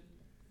that shit?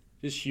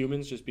 Just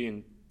humans just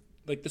being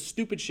like the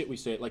stupid shit we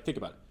say. Like think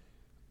about it.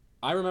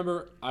 I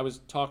remember I was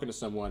talking to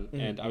someone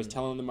and I was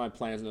telling them my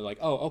plans and they're like,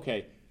 "Oh,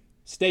 okay,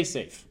 stay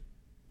safe."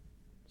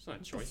 It's not a What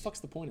the choice. fuck's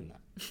the point in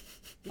that?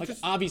 Like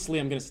obviously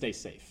I'm gonna stay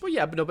safe. Well,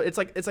 yeah, but no, but it's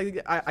like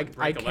I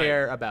break a leg.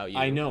 care about you.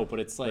 I know, but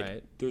it's like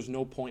Right. there's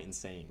no point in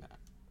saying that.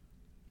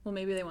 Well,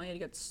 maybe they want you to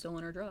get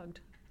stolen or drugged.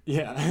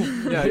 Yeah.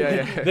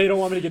 Yeah. They don't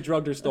want me to get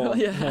drugged or stolen.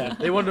 Yeah.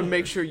 They wanted to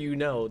make sure you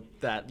know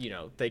that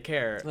they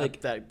care.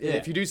 Like, that yeah.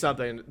 if you do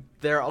something,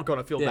 they're all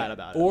gonna feel Yeah. bad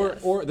about it.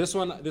 Or this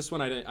one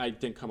I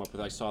didn't come up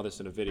with. I saw this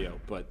in a video,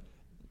 but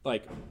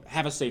like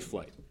have a safe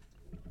flight.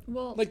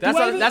 Well, Like that's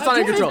do I not have- that's do not I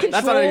in have control.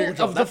 That's not in your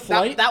control. of the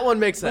flight. That one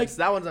makes sense. Like-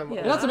 That one's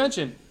Yeah. Not to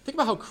mention, think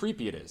about how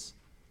creepy it is.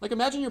 Like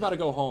imagine you're about to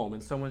go home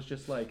and someone's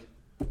just like,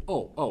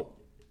 oh,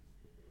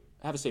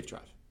 have a safe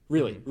drive.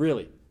 Really,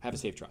 really, have a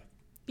safe drive.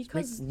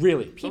 because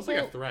Really, Sounds like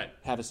a threat.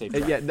 have a safe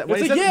drive. Yeah, when It's he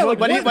like, says, yeah, like,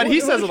 when what- he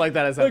what- says it like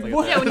that, it sounds like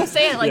what- yeah, when you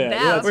say it like Yeah,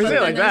 that, yeah, but when you say it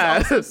then like there's that.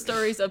 also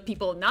stories of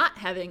people not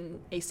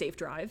having a safe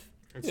drive.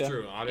 It's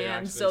true. Audio And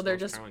accidents so they're don't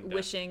just count in death.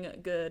 wishing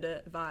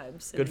good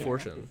vibes. Good and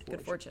fortune.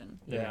 Good fortune.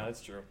 Yeah,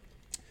 that's true.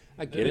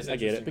 I get is it. I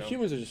get it. interesting, But though.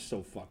 humans are just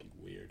so fucking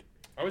weird.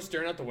 I was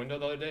staring out the window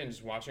the other day and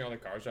just watching all the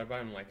cars drive by.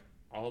 I'm like,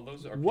 all of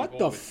those are What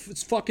people the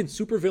with- fucking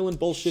supervillain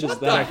bullshit is What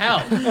the that?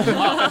 hell?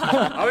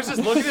 I was just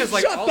looking at this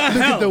like all,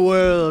 The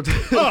world.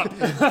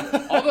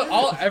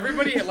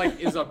 everybody like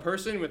is a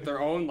person with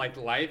their own like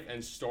life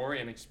and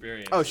story and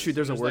experience. Oh, shoot,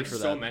 there's a word like for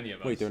so that. many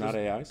of us. Wait, they're not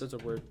AIs? That's a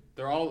word.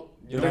 They're all.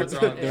 You They're know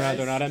not, what, they're all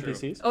they're not AIs. True.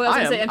 NPCs? Oh, I was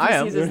gonna say I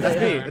am. NPCs is That's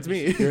me. the It's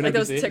me. You're an like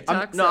those NPC?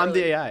 TikToks. No, that I'm are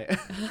the like-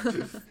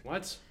 AI.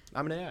 What?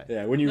 I'm an AI.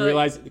 Yeah, when you No,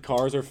 realize the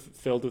cars are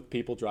filled with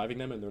people driving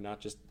them and they're not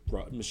just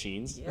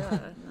machines. Yeah,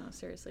 no,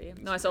 seriously.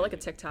 No, I saw like a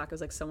TikTok. It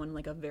was like someone in,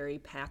 like a very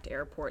packed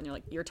airport, and they're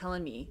like, "You're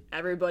telling me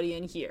everybody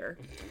in here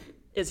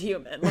is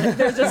human?" Like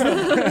they're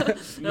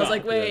just. And I was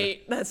like,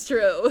 "Wait, that's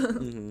true."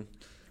 Mm-hmm.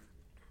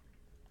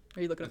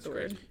 Are you looking up the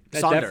word?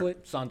 That Sonder. definitely-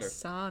 Sonder.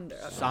 Sonder.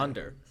 Okay.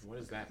 Sonder. What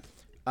is that?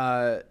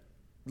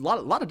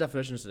 Lot of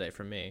definitions today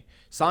from me.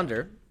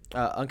 Sonder,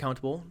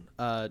 uncountable.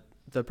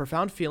 The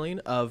profound feeling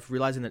of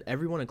realizing that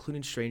everyone,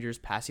 including strangers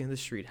passing in the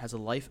street, has a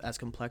life as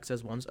complex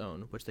as one's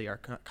own, which they are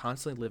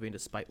constantly living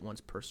despite one's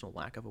personal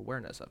lack of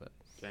awareness of it.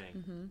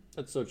 Dang.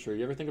 That's so true.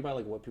 You ever think about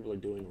like what people are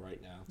doing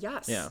right now?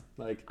 Yes. Yeah.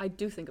 Like, I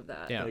do think of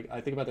that. Yeah. like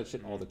I think about that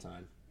shit all the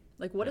time.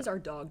 Like, what is our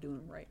dog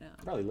doing right now?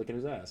 Probably licking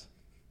his ass.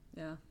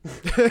 Yeah.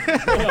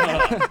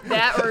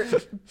 That or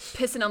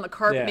pissing on the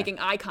carpet, Yeah. making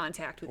eye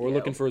contact with Or you,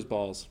 looking for his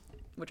balls.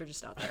 which are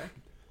just out there.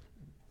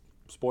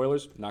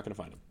 Spoilers, not gonna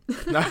find him.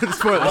 No,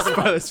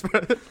 spoilers.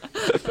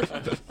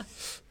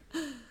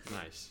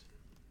 Nice.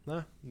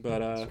 No. But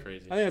That's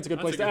crazy. I think that's a good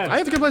That's place a to good end. I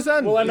think it's a good place to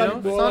end. We'll end you on, know?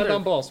 we'll end Sonder.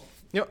 on balls.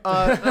 You know,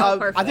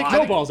 Perfect. I think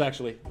No balls,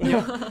 actually.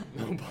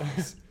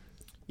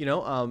 You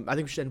know, I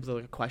think we should end with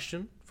like a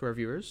question for our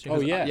viewers. Oh,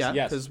 yes, yeah,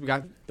 yes. because we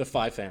got. The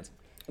 5 fans.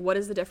 What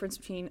is the difference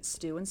between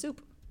stew and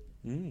soup?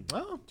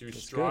 Oh, Do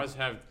straws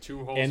have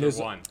 2 holes And or there's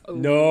 1?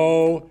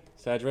 No,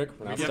 Cedric,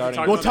 we're not have to starting.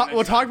 talk we'll about talk. that We'll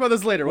next talk time. about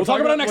this later. We'll talk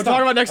about it next We'll time.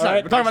 talk about it next All time.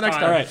 right, We'll talk about it next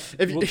next time. All right.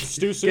 If you, Well,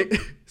 stew soup.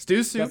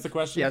 stew soup. That's the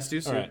question? Yeah,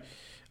 stew soup.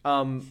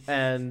 All right.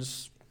 And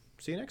see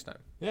you next time.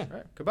 Yeah. All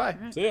right. Goodbye.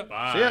 See ya.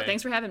 Bye. See ya.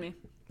 Thanks for having me.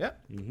 Yeah.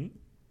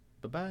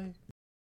 Bye bye.